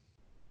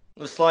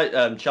 It's like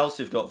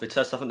Chelsea have got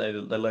Vitesse, haven't they?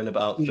 They loan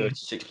about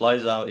 36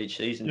 players out each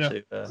season.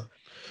 Yeah.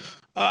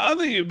 I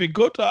think it'd be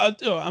good.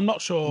 I'm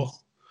not sure,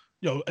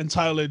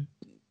 entirely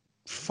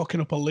fucking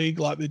up a league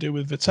like they do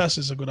with Vitesse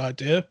is a good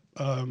idea.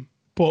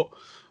 But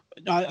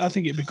I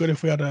think it'd be good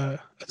if we had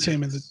a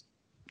team in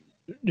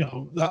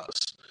the,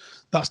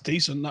 that's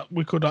decent that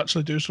we could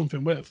actually do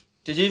something with.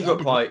 Did you've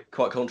got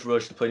quite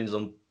controversial opinions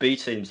on B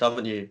teams,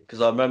 haven't you?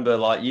 Because I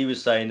remember you were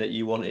saying that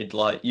you wanted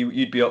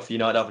you'd be up for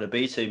United having a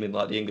B team in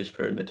the English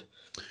pyramid.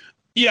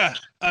 Yeah,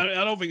 I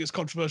don't think it's a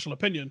controversial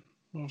opinion.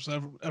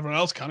 Obviously, everyone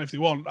else can if they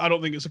want. I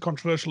don't think it's a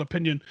controversial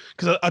opinion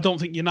because I don't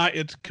think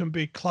United can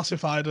be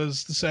classified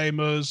as the same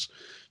as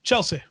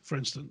Chelsea, for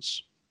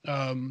instance,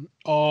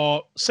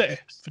 or City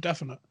for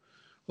definite.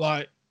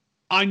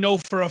 I know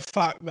for a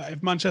fact that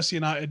if Manchester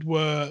United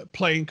were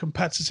playing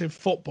competitive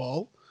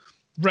football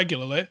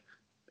regularly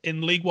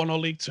in League One or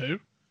League Two,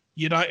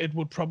 United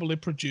would probably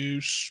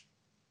produce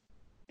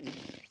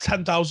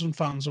 10,000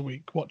 fans a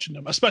week watching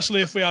them,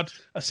 especially if we had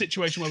a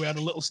situation where we had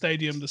a little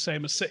stadium the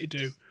same as City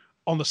do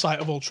on the site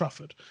of Old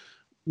Trafford.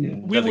 Yeah,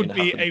 we would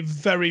be a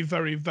very,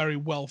 very, very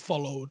well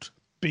followed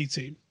B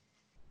team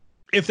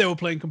if they were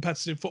playing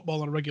competitive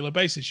football on a regular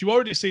basis. You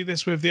already see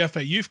this with the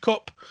FA Youth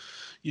Cup.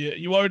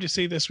 You already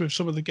see this with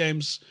some of the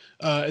games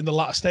in the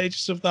latter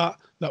stages of that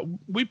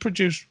we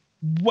produce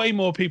way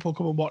more people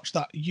come and watch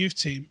that youth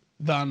team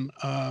than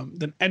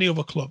any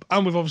other club.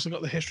 And we've obviously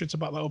got the history to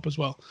back that up as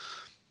well.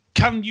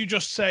 Can you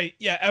just say,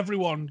 yeah,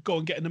 everyone go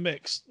and get in the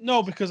mix?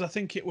 No, because I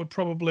think it would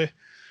probably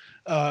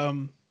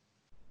ruin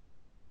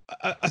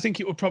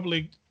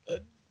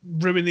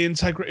the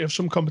integrity of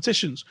some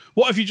competitions.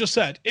 What if you just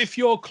said, if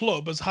your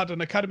club has had an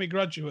academy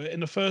graduate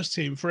in the first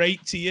team for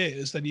 80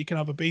 years, then you can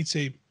have a B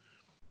team?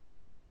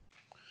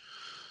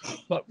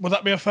 Would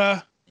that be a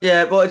fair?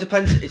 Yeah, well, it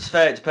depends. It's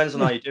fair. It depends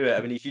on how you do it.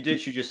 I mean, if you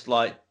literally just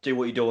do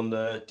what you do on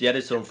the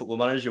editor on Football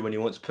Manager when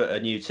you want to put a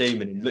new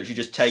team in, and literally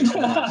just take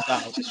someone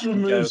out, just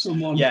remove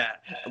someone. Yeah,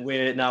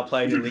 we're now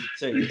playing in League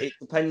Two. It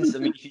depends. I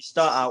mean, if you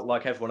start out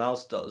like everyone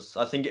else does,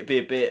 I think it'd be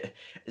a bit.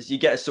 You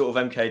get a sort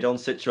of MK Don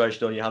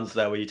situation on your hands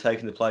there, where you're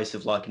taking the place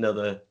of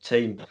another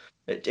team.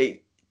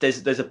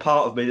 There's a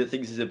part of me that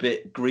thinks it's a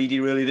bit greedy,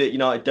 really, that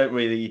United don't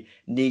really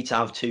need to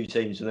have 2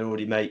 teams when they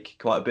already make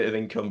quite a bit of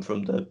income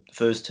from the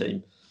first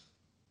team.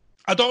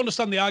 I don't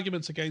understand the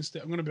arguments against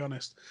it, I'm going to be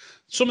honest.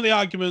 Some of the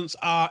arguments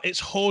are it's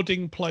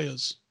hoarding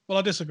players. Well,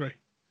 I disagree.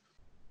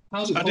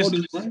 How's it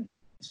hoarding players?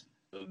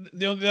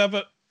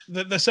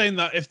 They're saying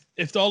that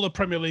if all the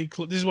Premier League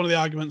clubs, this is one of the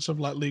arguments of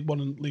League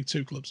One and League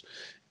Two clubs,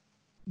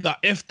 that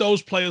if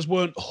those players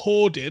weren't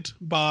hoarded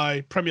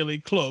by Premier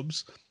League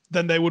clubs,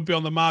 then they would be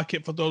on the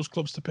market for those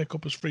clubs to pick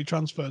up as free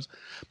transfers.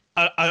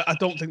 I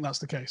don't think that's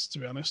the case, to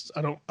be honest.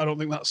 I don't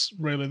think that's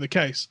really the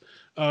case.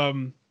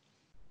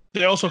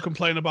 They also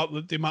complain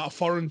about the amount of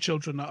foreign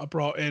children that are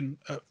brought in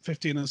at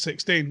 15 and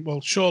 16. Well,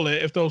 surely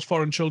if those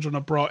foreign children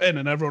are brought in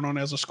and everyone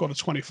only has a squad of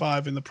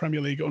 25 in the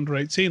Premier League under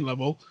 18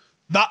 level,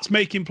 that's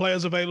making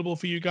players available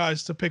for you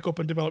guys to pick up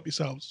and develop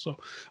yourselves. So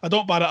I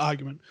don't buy that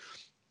argument.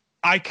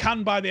 I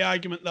can buy the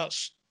argument that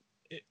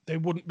they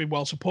wouldn't be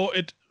well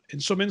supported in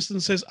some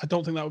instances. I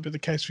don't think that would be the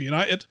case for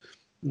United.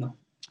 No.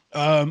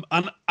 And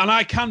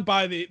I can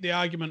buy the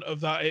argument of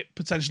that it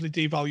potentially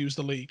devalues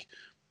the league.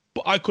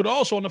 But I could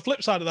also, on the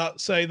flip side of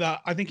that, say that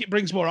I think it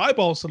brings more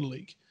eyeballs to the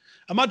league.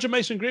 Imagine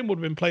Mason Greenwood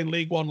had been playing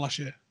League One last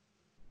year.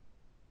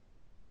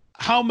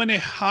 How many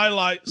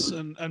highlights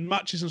and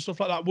matches and stuff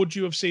like that would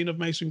you have seen of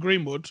Mason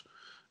Greenwood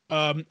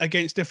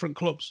against different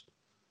clubs?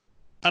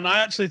 And I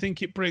actually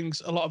think it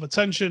brings a lot of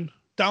attention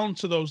down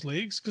to those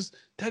leagues because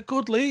they're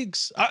good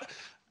leagues.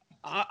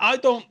 I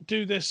don't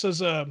do this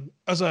as a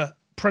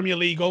Premier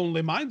League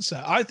only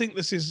mindset. I think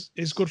this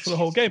is good for the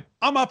whole game.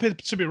 I'm happy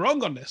to be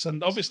wrong on this,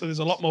 and obviously there's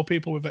a lot more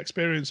people with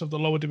experience of the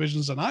lower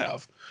divisions than I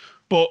have,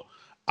 but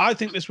I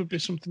think this would be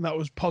something that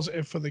was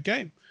positive for the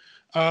game.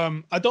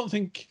 I don't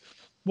think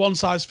one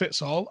size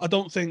fits all. I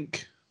don't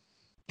think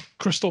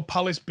Crystal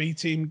Palace B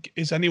team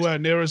is anywhere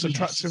near as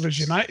attractive as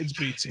United's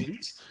B team,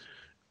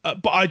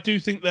 but I do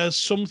think there's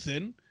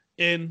something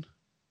in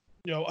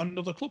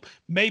another club.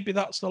 Maybe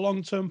that's the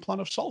long-term plan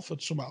of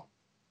Salford somehow.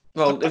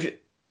 Well,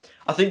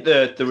 I think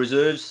the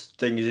reserves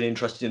thing is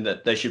interesting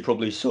that they should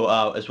probably sort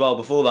out as well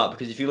before that,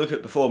 because if you look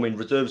at before, I mean,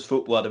 reserves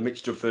football had a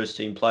mixture of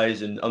first-team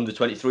players and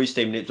under-23s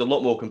team, and it was a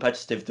lot more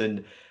competitive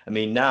than,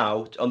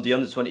 now, on the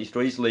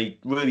under-23s league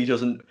really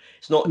doesn't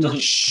suit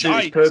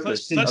its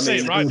purpose. Let's say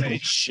it right,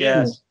 mate.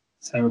 Yeah.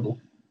 It's terrible.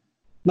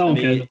 No one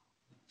cares.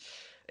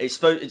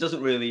 It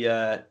doesn't really.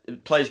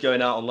 Players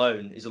going out on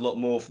loan is a lot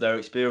more for their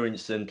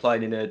experience than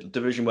playing in a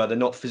division where they're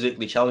not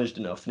physically challenged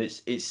enough, and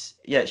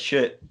it's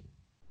shit.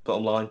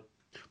 Bottom line.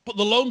 But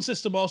the loan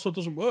system also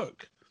doesn't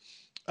work.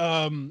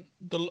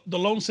 The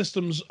loan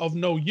system's of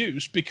no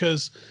use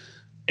because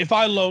if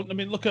I loan,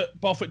 look at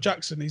Borthwick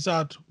Jackson. He's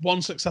had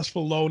one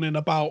successful loan in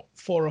about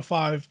 4 or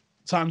 5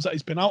 times that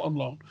he's been out on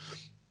loan.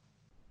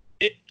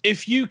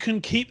 If you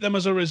can keep them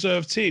as a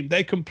reserve team,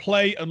 they can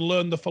play and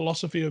learn the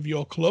philosophy of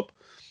your club.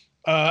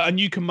 And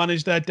you can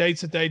manage their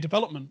day-to-day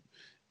development.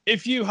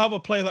 If you have a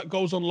player that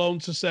goes on loan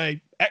to,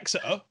 say,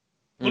 Exeter,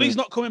 well, he's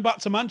not coming back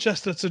to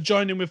Manchester to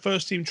join in with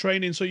first-team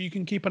training so you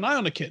can keep an eye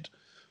on a kid.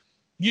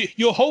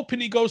 You're hoping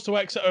he goes to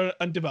Exeter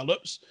and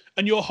develops,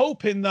 and you're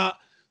hoping that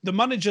the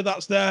manager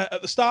that's there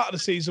at the start of the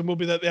season will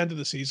be there at the end of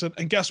the season,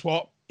 and guess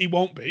what? He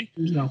won't be.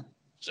 No.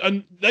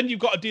 And then you've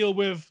got to deal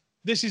with,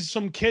 this is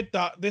some kid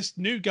that this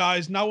new guy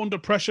is now under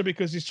pressure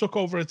because he's took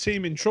over a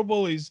team in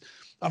trouble.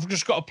 I've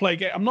just got to play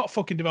game. I'm not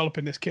fucking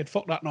developing this kid.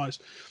 Fuck that noise.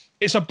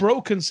 It's a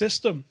broken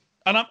system.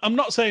 And I'm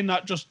not saying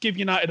that just give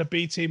United a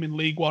B team in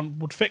League One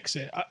would fix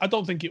it. I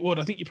don't think it would.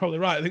 I think you're probably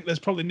right. I think there's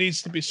probably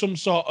needs to be some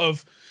sort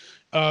of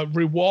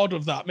reward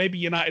of that. Maybe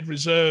United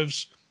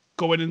reserves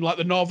going in like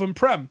the Northern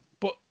Prem.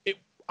 But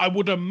I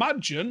would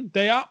imagine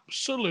they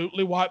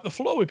absolutely wipe the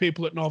floor with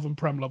people at Northern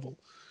Prem level.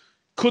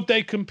 Could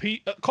they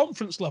compete at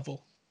conference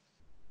level?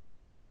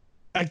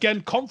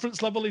 Again,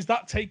 conference level, is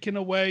that taking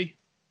away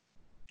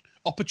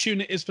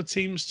opportunities for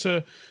teams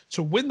to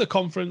win the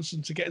conference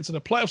and to get into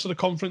the playoffs of the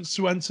conference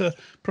to enter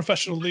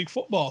professional league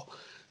football?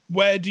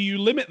 Where do you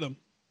limit them?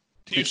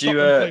 Do you stop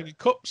them playing in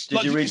cups?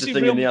 Did you read the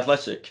thing in The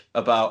Athletic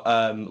about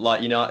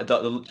United,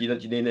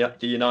 the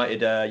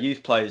United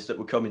youth players that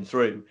were coming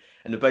through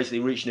and they're basically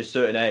reaching a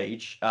certain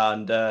age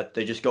and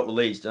they just got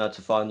released and had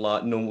to find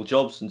like normal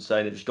jobs and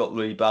saying they've just got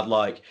really bad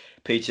like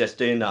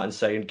PTSD and that, and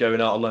saying going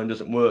out on loan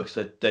doesn't work.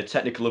 So their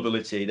technical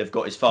ability they've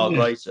got is far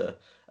greater.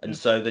 And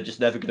so they're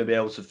just never going to be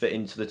able to fit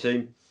into the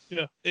team.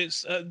 Yeah,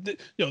 it's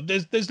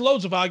there's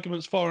loads of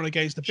arguments for and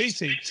against the B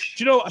team.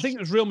 Do you know? I think it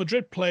was Real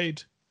Madrid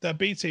played their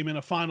B team in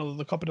a final of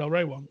the Copa del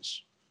Rey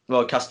once.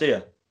 Well,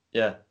 Castilla,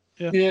 yeah.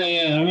 I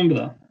remember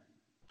that.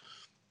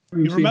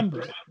 You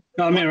remember it?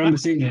 No, I remember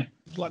seeing it. It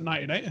was like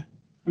 1980. I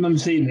remember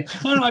seeing it.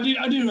 Oh no, I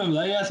do remember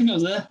that. Yeah, I think I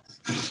was there.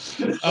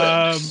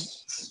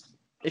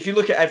 If you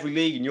look at every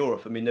league in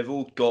Europe, they've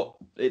all got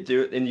it.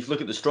 And if you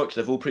look at the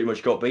structure, they've all pretty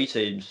much got B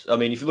teams.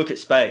 If you look at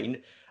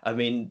Spain,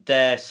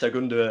 their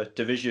Segunda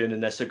Division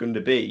and their Segunda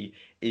B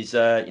is,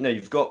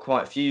 you've got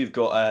quite a few. You've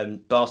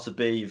got Barca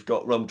B, you've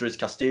got Real Madrid's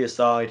Castilla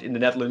side. In the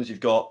Netherlands, you've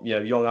got,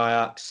 young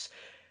Ajax.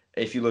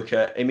 If you look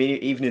at,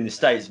 even in the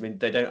States,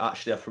 they don't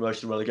actually have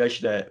promotion and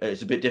relegation there.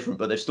 It's a bit different,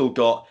 but they've still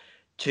got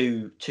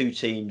two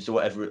teams or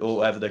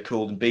whatever they're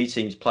called, and B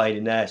teams playing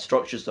in their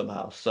structure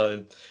somehow.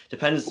 So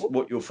depends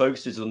what your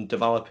focus is on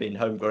developing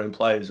homegrown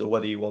players or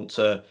whether you want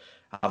to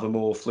have a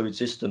more fluid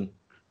system.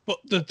 But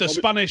the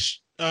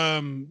Spanish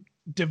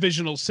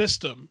divisional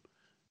system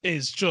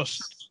is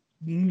just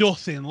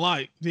nothing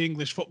like the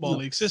English Football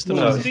League system.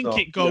 No, I think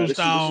it goes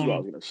down this is what I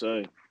was going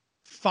to say.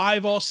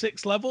 5 or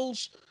 6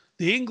 levels.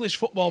 The English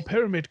football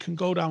pyramid can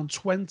go down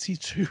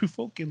 22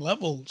 fucking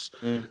levels.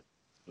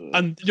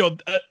 And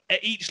at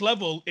each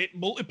level it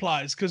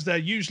multiplies because they're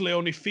usually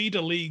only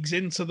feeder leagues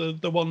into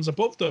the ones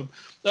above them.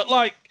 At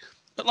like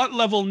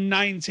level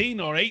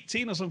 19 or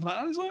 18 or something like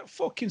that, there's like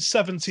fucking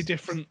 70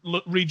 different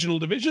regional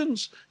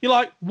divisions. You're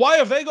like, why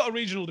have they got a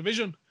regional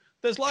division?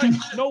 There's like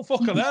no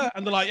fucker there.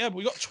 And they're like, yeah, but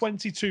we got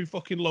 22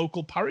 fucking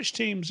local parish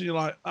teams. And you're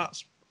like,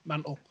 that's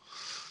mental.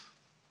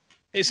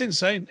 It's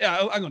insane.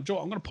 Yeah, hang on, Joe,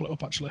 I'm going to pull it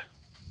up actually.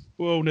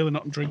 Whoa, nearly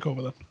not a drink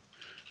over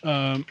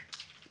then.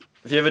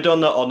 Have you ever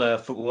done that on a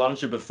Football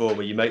Manager before,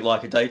 where you make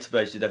like a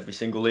database with every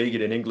single league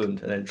in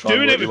England and then try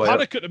doing and it with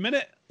Paddock at the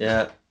minute?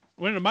 Yeah,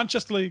 we're in the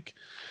Manchester League.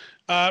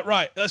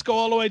 Right, let's go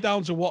all the way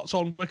down to what's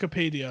on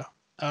Wikipedia.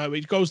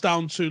 It goes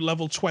down to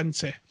level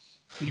 20.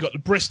 You've got the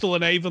Bristol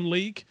and Avon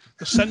League,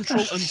 the Central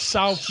and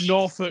South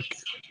Norfolk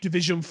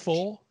Division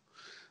 4,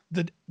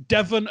 the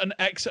Devon and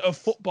Exeter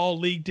Football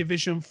League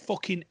Division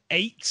fucking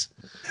 8.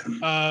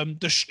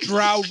 The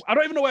Stroud, I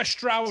don't even know where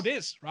Stroud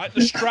is, right?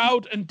 The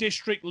Stroud and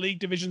District League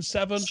Division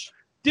 7.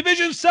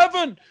 Division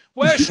 7!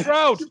 Where's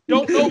Stroud?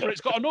 Don't know, but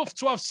it's got enough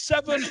to have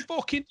 7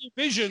 fucking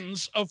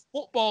divisions of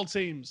football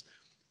teams.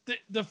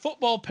 The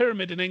football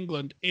pyramid in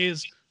England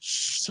is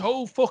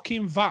so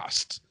fucking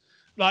vast.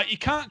 Like, you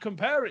can't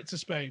compare it to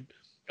Spain,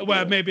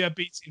 where maybe a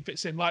B team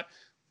fits in. Like,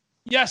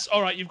 yes,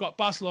 all right, you've got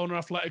Barcelona,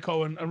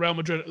 Atletico, and Real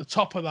Madrid at the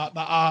top of that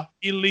are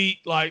elite,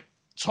 like,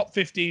 top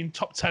 15,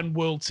 top 10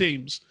 world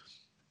teams.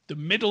 The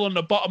middle and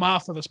the bottom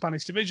half of the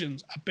Spanish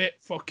divisions are a bit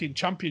fucking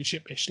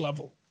championship-ish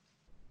level.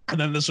 And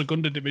then the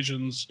Segunda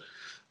divisions,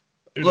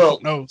 well,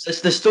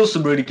 there's still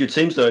some really good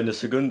teams though in the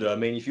Segunda. I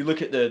mean, if you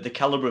look at the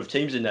calibre of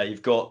teams in there,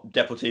 you've got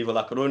Deportivo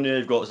La Coruña,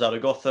 you've got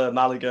Zaragoza,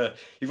 Malaga.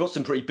 You've got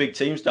some pretty big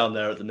teams down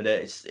there at the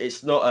minute.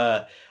 It's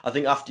not. I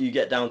think after you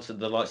get down to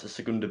the likes of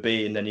Segunda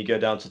B and then you go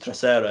down to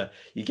Tercera,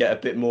 you get a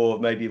bit more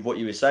maybe of what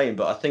you were saying.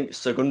 But I think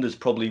Segunda's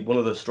probably one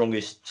of the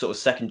strongest sort of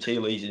second tier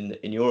leagues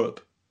in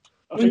Europe.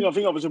 I think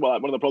obviously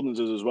one of the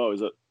problems is as well is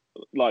that,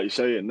 like you're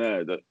saying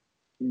there, that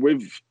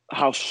with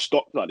how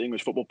stocked like the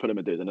English football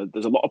pyramid is, and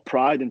there's a lot of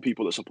pride in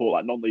people that support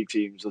like non-league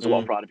teams. There's a lot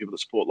of pride in people that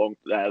support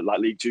like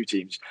League Two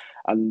teams,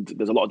 and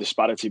there's a lot of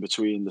disparity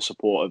between the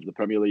support of the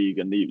Premier League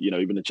and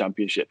even the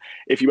Championship.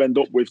 If you end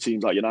up with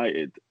teams like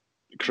United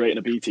creating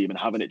a B team and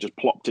having it just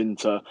plopped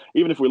into,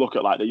 even if we look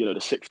at like the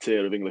 6th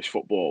tier of English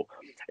football,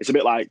 it's a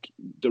bit like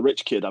the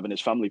rich kid having his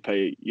family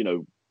paid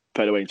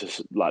away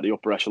into like the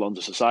upper echelons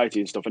of society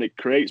and stuff, and it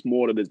creates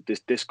more of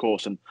this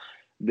discourse and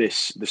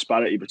this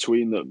disparity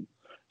between them.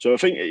 So I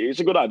think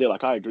it's a good idea.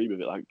 Like, I agree with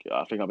it. Like,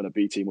 I think having a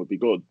B team would be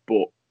good.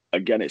 But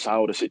again, it's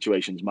how the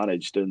situation's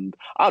managed. And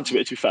to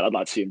be fair, I'd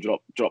like to see him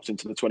dropped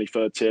into the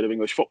 23rd tier of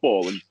English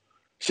football and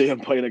see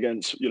him playing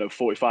against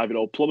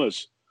 45-year-old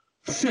plumbers.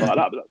 Like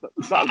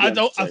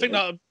I think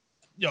that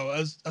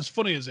as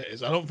funny as it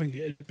is, I don't think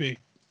it'd be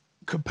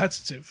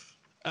competitive.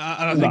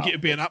 And I think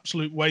it'd be an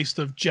absolute waste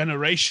of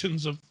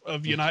generations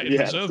of United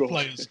reserve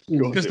players,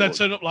 because they'd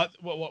turn up like,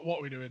 what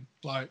are we doing?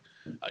 Like,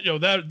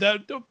 they're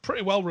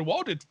pretty well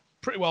rewarded,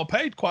 pretty well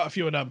paid. Quite a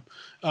few of them,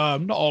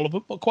 not all of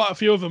them, but quite a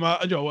few of them are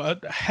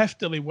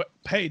heftily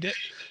paid it.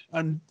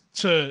 And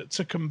to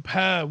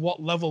compare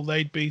what level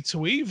they'd be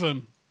to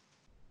even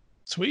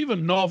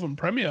Northern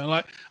Premier,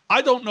 like,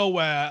 I don't know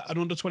where an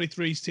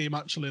under-23s team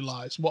actually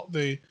lies. What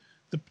the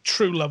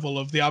true level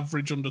of the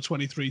average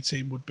under-23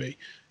 team would be.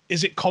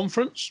 Is it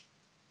conference?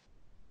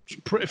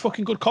 Pretty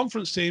fucking good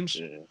conference teams.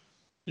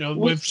 Yeah.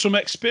 With some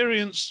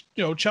experience,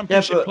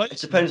 championship players.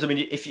 It depends. I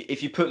mean,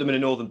 if you put them in a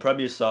Northern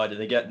Premier side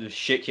and they get the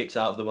shit kicked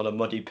out of them on a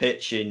muddy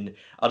pitch in,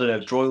 I don't know,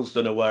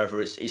 Droylsden or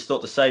wherever, it's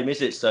not the same,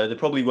 is it? So they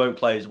probably won't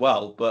play as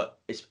well, but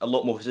it's a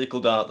lot more physical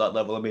down at that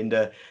level. I mean,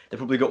 they've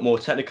probably got more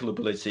technical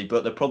ability,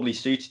 but they're probably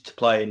suited to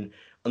playing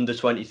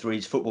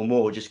under-23s football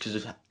more, just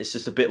because it's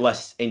just a bit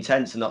less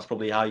intense, and that's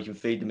probably how you can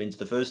feed them into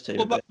the first team.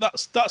 Well,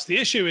 that's the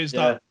issue, is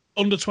that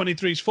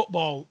under-23s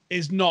football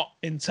is not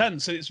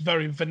intense. It's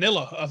very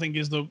vanilla, I think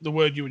is the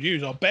word you would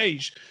use, or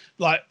beige.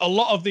 Like, a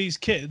lot of these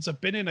kids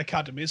have been in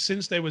academies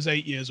since they was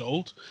 8 years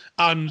old,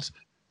 and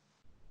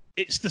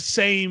it's the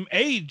same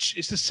age.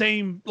 It's the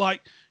same, like,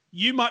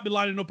 you might be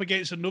lining up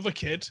against another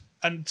kid,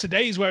 and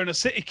today he's wearing a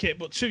City kit,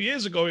 but 2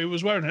 years ago he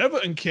was wearing an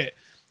Everton kit.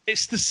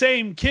 It's the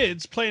same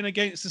kids playing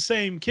against the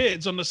same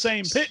kids on the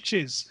same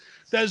pitches.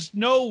 There's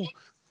no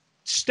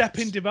step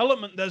in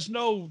development. There's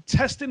no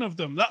testing of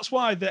them. That's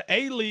why the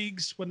A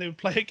leagues, when they would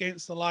play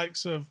against the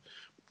likes of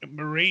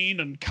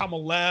Marine and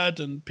Camel Laird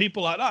and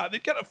people like that,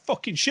 they'd get a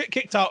fucking shit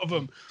kicked out of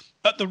them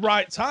at the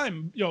right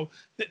time.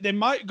 They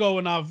might go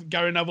and have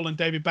Gary Neville and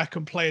David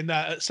Beckham playing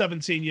there at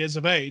 17 years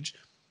of age,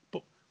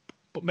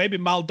 but maybe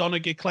Mal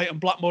Donaghy, Clayton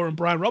Blackmore and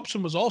Brian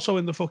Robson was also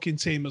in the fucking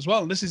team as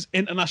well. And this is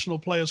international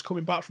players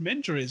coming back from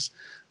injuries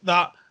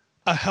that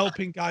are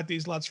helping guide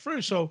these lads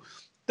through. So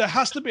there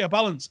has to be a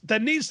balance. There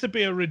needs to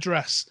be a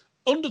redress.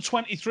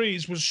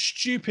 Under-23s was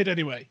stupid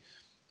anyway.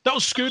 That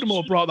was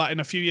Scudamore brought that in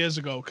a few years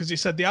ago, because he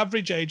said the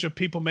average age of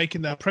people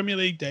making their Premier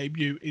League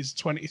debut is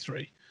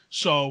 23.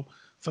 So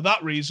for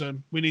that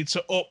reason, we need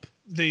to up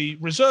the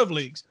reserve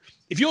leagues.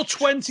 If you're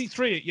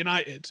 23 at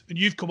United and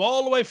you've come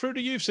all the way through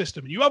the youth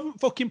system and you haven't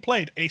fucking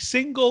played a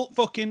single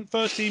fucking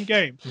first team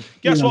game,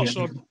 guess what,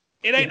 son?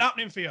 It ain't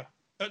happening for you.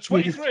 At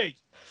 23,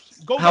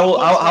 go.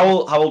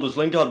 How old was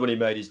Lingard when he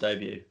made his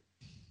debut?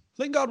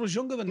 Lingard was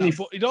younger than that,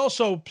 but he'd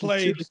also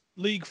played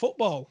league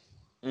football.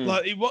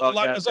 Like, he was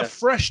as a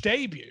fresh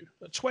debut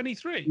at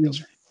 23.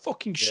 That's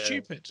fucking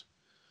stupid.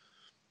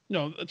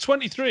 At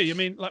 23, I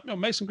mean,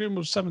 Mason Green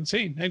was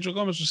 17, Angel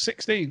Gomez was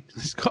 16.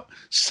 He's got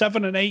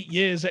 7 and 8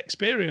 years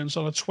experience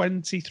on a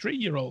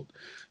 23-year-old.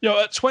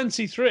 At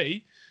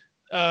 23,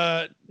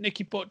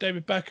 Nicky Butt,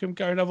 David Beckham,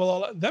 Gary Neville,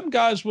 all that, them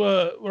guys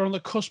were on the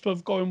cusp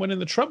of winning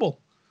the treble.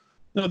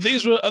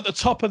 These were at the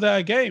top of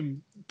their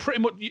game. Pretty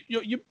much,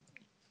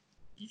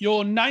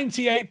 you're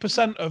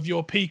 98% of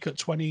your peak at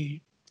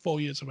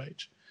 24 years of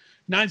age.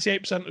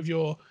 98% of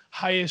your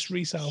highest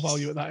resale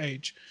value at that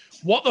age.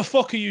 What the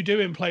fuck are you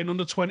doing playing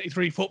under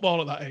 23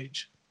 football at that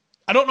age?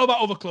 I don't know about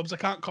other clubs. I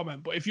can't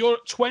comment. But if you're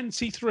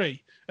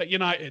 23 at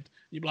United,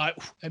 you'd be like,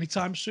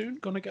 anytime soon,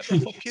 gonna get the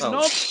fucking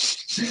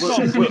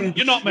nod.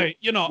 You're not, mate.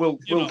 You're not.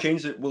 Will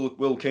Keane's a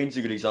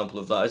good example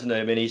of that, isn't he?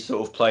 I mean, he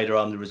sort of played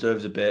around the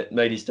reserves a bit,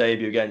 made his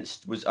debut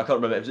against I can't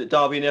remember. Was it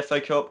Derby in the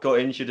FA Cup? Got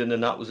injured, and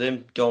then that was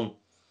him gone.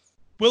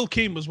 Will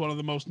Keane was one of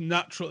the most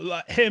natural,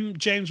 like him,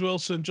 James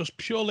Wilson, just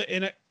purely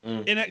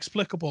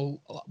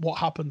inexplicable what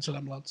happened to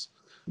them lads.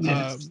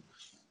 Yes.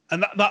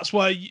 And that's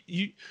why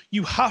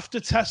you have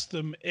to test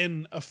them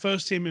in a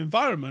first-team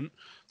environment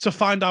to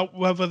find out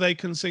whether they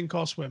can sink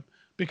or swim.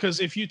 Because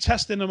if you're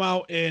testing them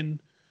out in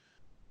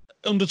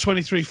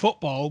under-23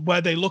 football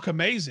where they look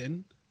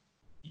amazing,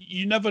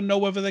 you never know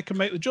whether they can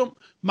make the jump.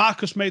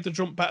 Marcus made the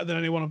jump better than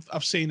anyone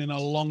I've seen in a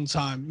long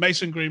time.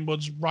 Mason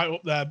Greenwood's right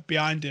up there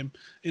behind him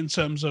in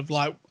terms of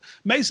like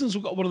Mason's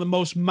got one of the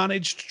most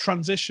managed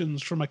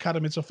transitions from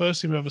academy to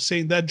first team I've ever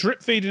seen. They're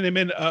drip feeding him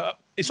in.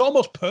 It's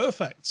almost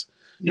perfect.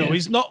 You know,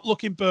 he's not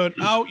looking burnt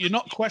out. You're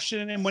not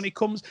questioning him when he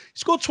comes. He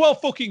scored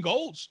 12 fucking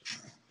goals.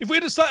 If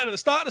we'd have started at the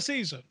start of the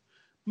season,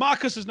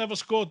 Marcus has never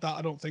scored that,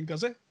 I don't think,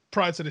 has he?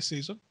 Prior to this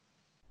season.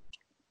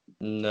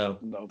 No.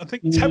 I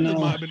think 10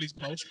 might have been his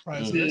most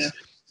prior to this.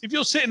 If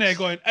you're sitting there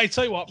going, hey,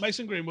 tell you what,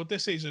 Mason Greenwood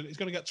this season is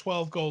going to get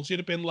 12 goals, you'd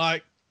have been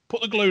like,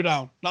 put the glue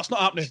down. That's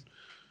not happening.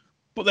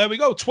 But there we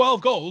go,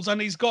 12 goals,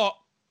 and he's got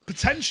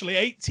potentially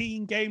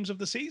 18 games of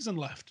the season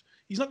left.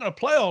 He's not going to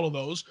play all of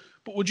those,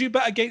 but would you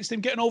bet against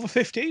him getting over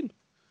 15?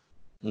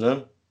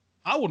 No.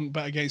 I wouldn't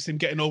bet against him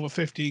getting over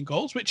 15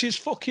 goals, which is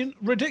fucking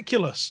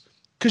ridiculous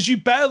because you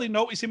barely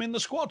notice him in the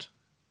squad.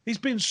 He's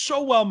been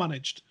so well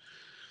managed.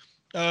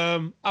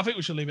 I think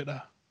we should leave it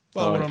there.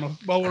 While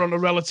we're on a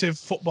relative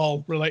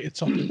football related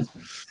topic.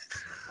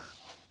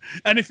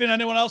 Anything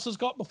anyone else has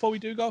got before we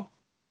do go?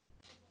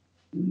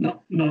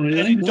 No, not really.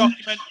 Any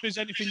documentaries,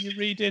 anything you're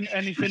reading,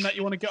 anything that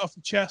you want to get off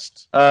your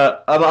chest?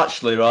 I'm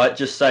actually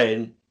just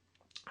saying.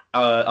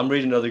 I'm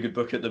reading another good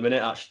book at the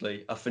minute.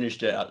 Actually, I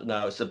finished it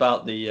now. It's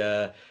about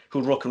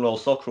called Rock and Roll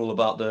Soccer, all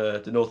about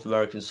the North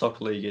American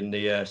Soccer League in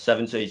the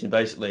 70s, and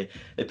basically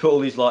they put all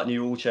these like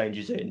new rule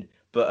changes in.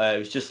 But it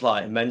was just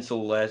like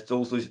mental. It's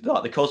also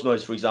like the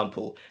Cosmos, for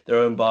example. They're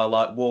owned by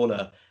like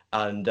Warner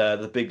and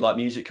the big like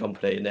music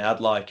company, and they had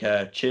like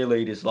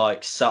cheerleaders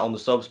like sat on the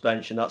subs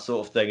bench and that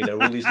sort of thing. And there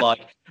were all these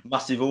like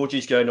massive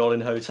orgies going on in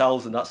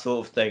hotels and that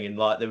sort of thing. And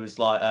like there was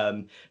like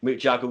Mick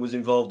Jagger was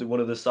involved in one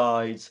of the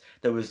sides.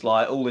 There was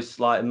like all this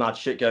like mad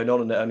shit going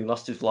on, and it only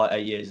lasted for like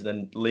 8 years. And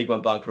then the league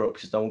went bankrupt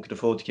because no one could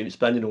afford to keep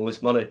spending all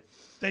this money.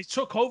 They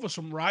took over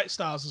some right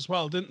stars as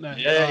well, didn't they?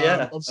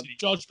 Yeah. Obviously,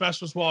 George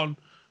Best was one.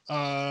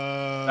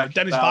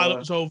 Dennis Violet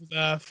was over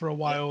there for a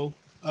while.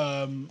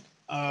 Pele's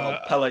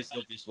the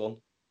obvious one.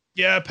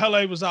 Yeah,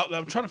 Pele was out there.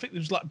 I'm trying to think. There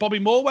was like Bobby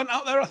Moore went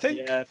out there, I think.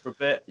 Yeah, for a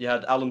bit. You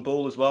had Alan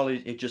Ball as well.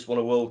 He just won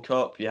a World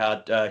Cup. You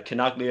had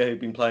Canaglia, who'd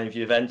been playing for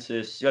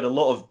Juventus. You had a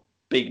lot of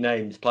big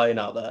names playing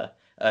out there.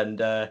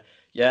 And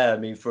I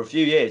mean, for a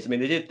few years, I mean,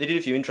 they did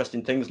a few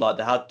interesting things. Like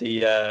they had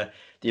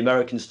the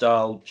American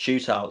style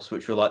shootouts,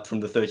 which were like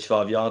from the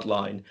 35-yard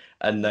line,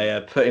 and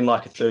they put in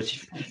like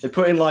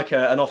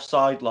an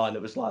offside line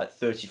that was like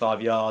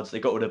 35 yards. They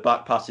got rid of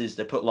back passes.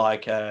 They put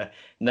like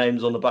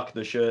names on the back of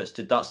the shirts,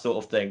 did that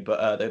sort of thing.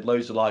 But they had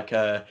loads of like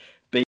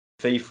big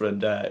FIFA,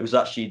 and it was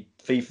actually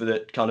FIFA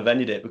that kind of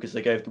ended it because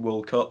they gave the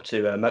World Cup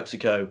to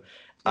Mexico,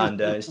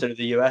 and instead of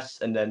the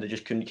US, and then they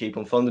just couldn't keep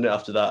on funding it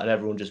after that, and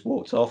everyone just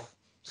walked off.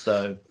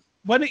 So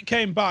when it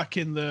came back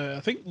in the, I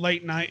think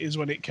late 90s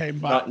when it came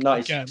back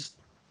again.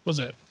 Was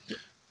it?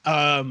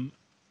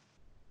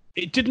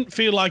 It didn't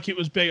feel like it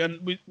was big, and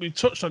we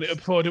touched on it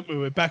before, didn't we,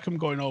 with Beckham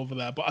going over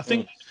there? But I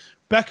think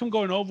Beckham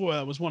going over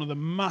there was one of the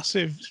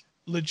massive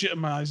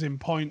legitimizing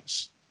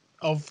points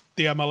of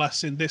the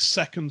MLS in this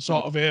second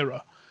sort of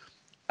era.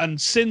 And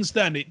since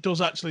then, it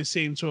does actually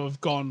seem to have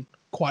gone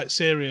quite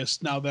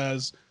serious. Now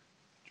there's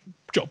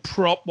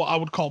what I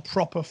would call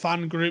proper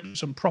fan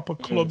groups and proper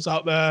clubs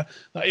out there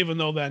that, even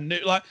though they're new,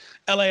 like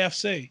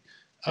LAFC.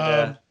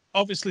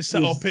 Obviously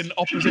set up in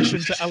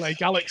opposition to LA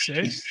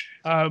Galaxy,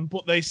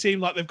 but they seem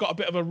like they've got a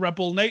bit of a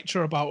rebel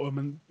nature about them,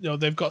 and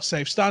they've got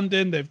safe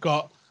standing. They've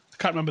got, I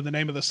can't remember the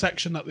name of the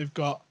section that they've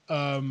got.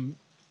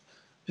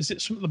 Is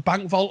it the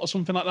Bank Vault or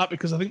something like that?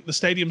 Because I think the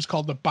stadium's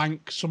called the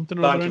Bank something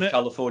or other in it.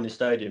 California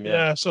Stadium, yeah.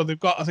 Yeah, so they've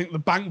got, I think the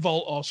Bank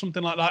Vault or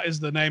something like that is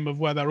the name of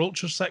where their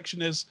ultra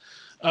section is,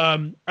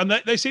 and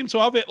they seem to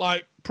have it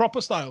like proper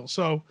style.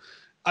 So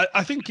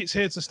I think it's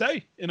here to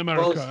stay in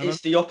America. Well,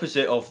 it's the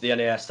opposite of the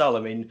NASL.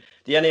 I mean,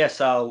 the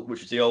NASL,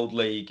 which was the old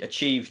league,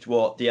 achieved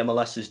what the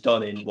MLS has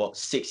done in,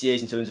 6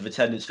 years in terms of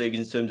attendance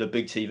figures, in terms of a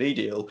big TV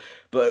deal,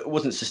 but it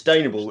wasn't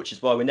sustainable, which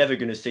is why we're never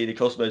going to see the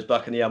Cosmos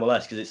back in the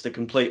MLS, because it's the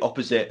complete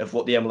opposite of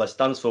what the MLS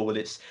stands for with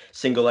its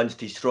single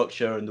entity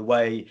structure and the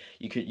way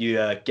you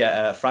get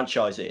a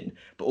franchise in.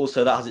 But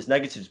also that has its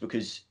negatives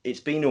because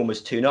it's been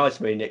almost too nice.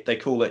 I mean, they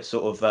call it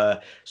sort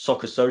of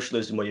soccer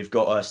socialism, where you've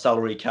got a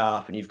salary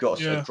cap and you've got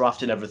a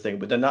draft and everything,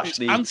 but then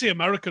actually... It's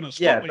anti-American as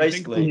fuck. Yeah,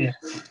 basically.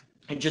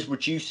 it just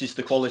reduces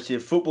the quality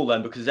of football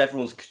then, because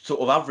everyone's sort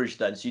of average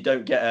then. So you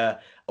don't get a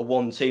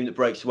one team that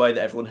breaks away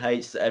that everyone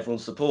hates, that everyone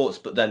supports.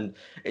 But then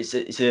it's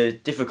a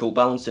difficult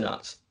balancing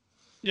act.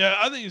 Yeah,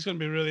 I think it's going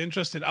to be really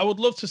interesting. I would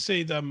love to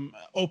see them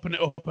open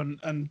it up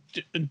and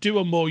do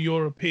a more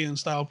European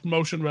style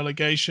promotion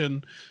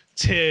relegation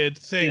tiered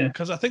thing,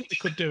 because I think they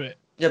could do it.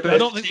 Yeah, but I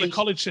don't think the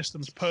college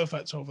system's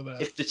perfect over there.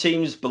 If the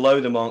teams below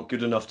them aren't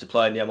good enough to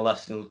play in the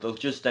MLS, they'll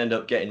just end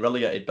up getting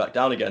relegated back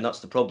down again. That's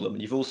the problem.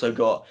 And you've also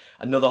got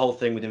another whole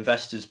thing with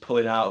investors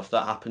pulling out if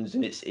that happens,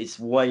 and it's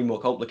way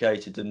more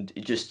complicated than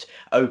just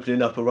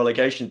opening up a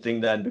relegation thing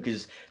then,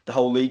 because the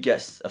whole league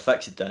gets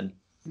affected then.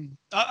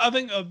 I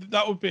think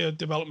that would be a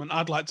development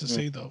I'd like to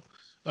see, though,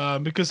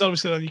 because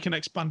obviously then you can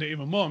expand it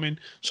even more. I mean,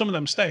 some of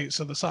them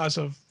states are the size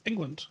of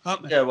England,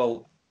 aren't they? Yeah,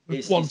 well,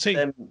 it's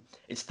team.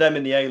 It's them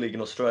in the A-League in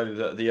Australia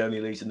that are the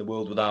only leagues in the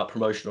world without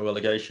promotion or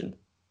relegation.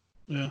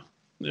 Yeah.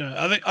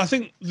 I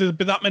think there'll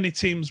be that many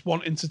teams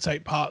wanting to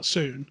take part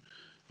soon.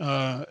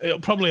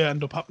 It'll probably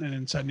end up happening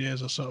in 10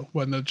 years or so,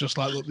 when they're just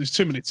like, look, there's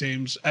too many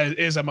teams.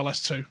 Here's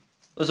MLS 2.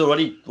 There's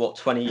already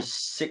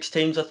 26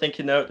 teams I think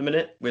in there at the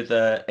minute, with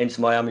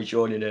Inter Miami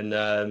joining, and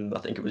I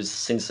think it was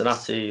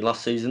Cincinnati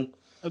last season.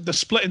 They're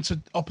split into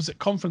opposite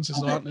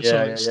conferences, aren't they?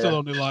 So it's still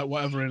only like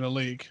whatever in a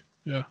league.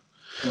 Yeah.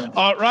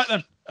 All right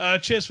then.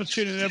 Cheers for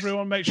tuning in,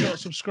 everyone. Make sure to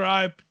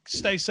subscribe.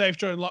 Stay safe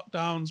during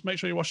lockdowns. Make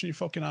sure you're washing your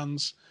fucking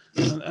hands,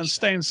 and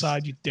stay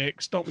inside, you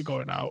dicks. Don't be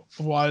going out.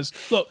 Otherwise,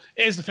 look,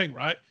 here's the thing,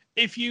 right?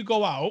 If you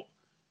go out,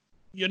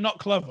 you're not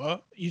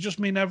clever. You just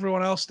mean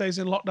everyone else stays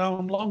in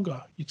lockdown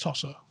longer, you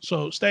tosser.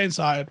 So stay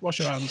inside, wash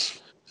your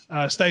hands,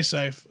 stay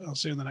safe. I'll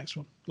see you in the next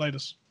one.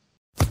 Laters.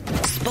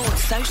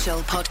 Sports Social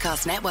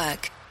Podcast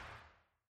Network.